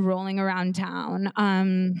city rolling around town.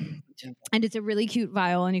 And it's a really cute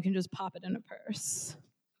vial, and you can just pop it in a purse.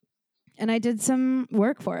 And I did some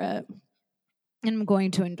work for it. And I'm going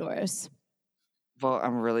to endorse. Well,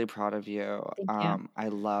 I'm really proud of you. I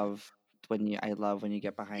love when you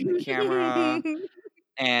get behind the camera,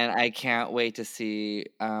 and I can't wait to see.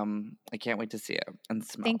 it and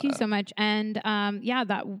smell. Thank you so much. And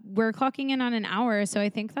that we're clocking in on an hour, so I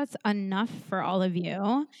think that's enough for all of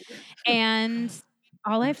you. And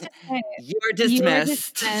all I have to say, you're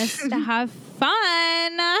dismissed. Have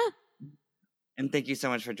fun. And thank you so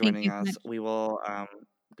much for joining us. We will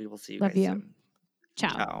see you guys soon.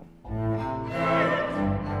 Ciao.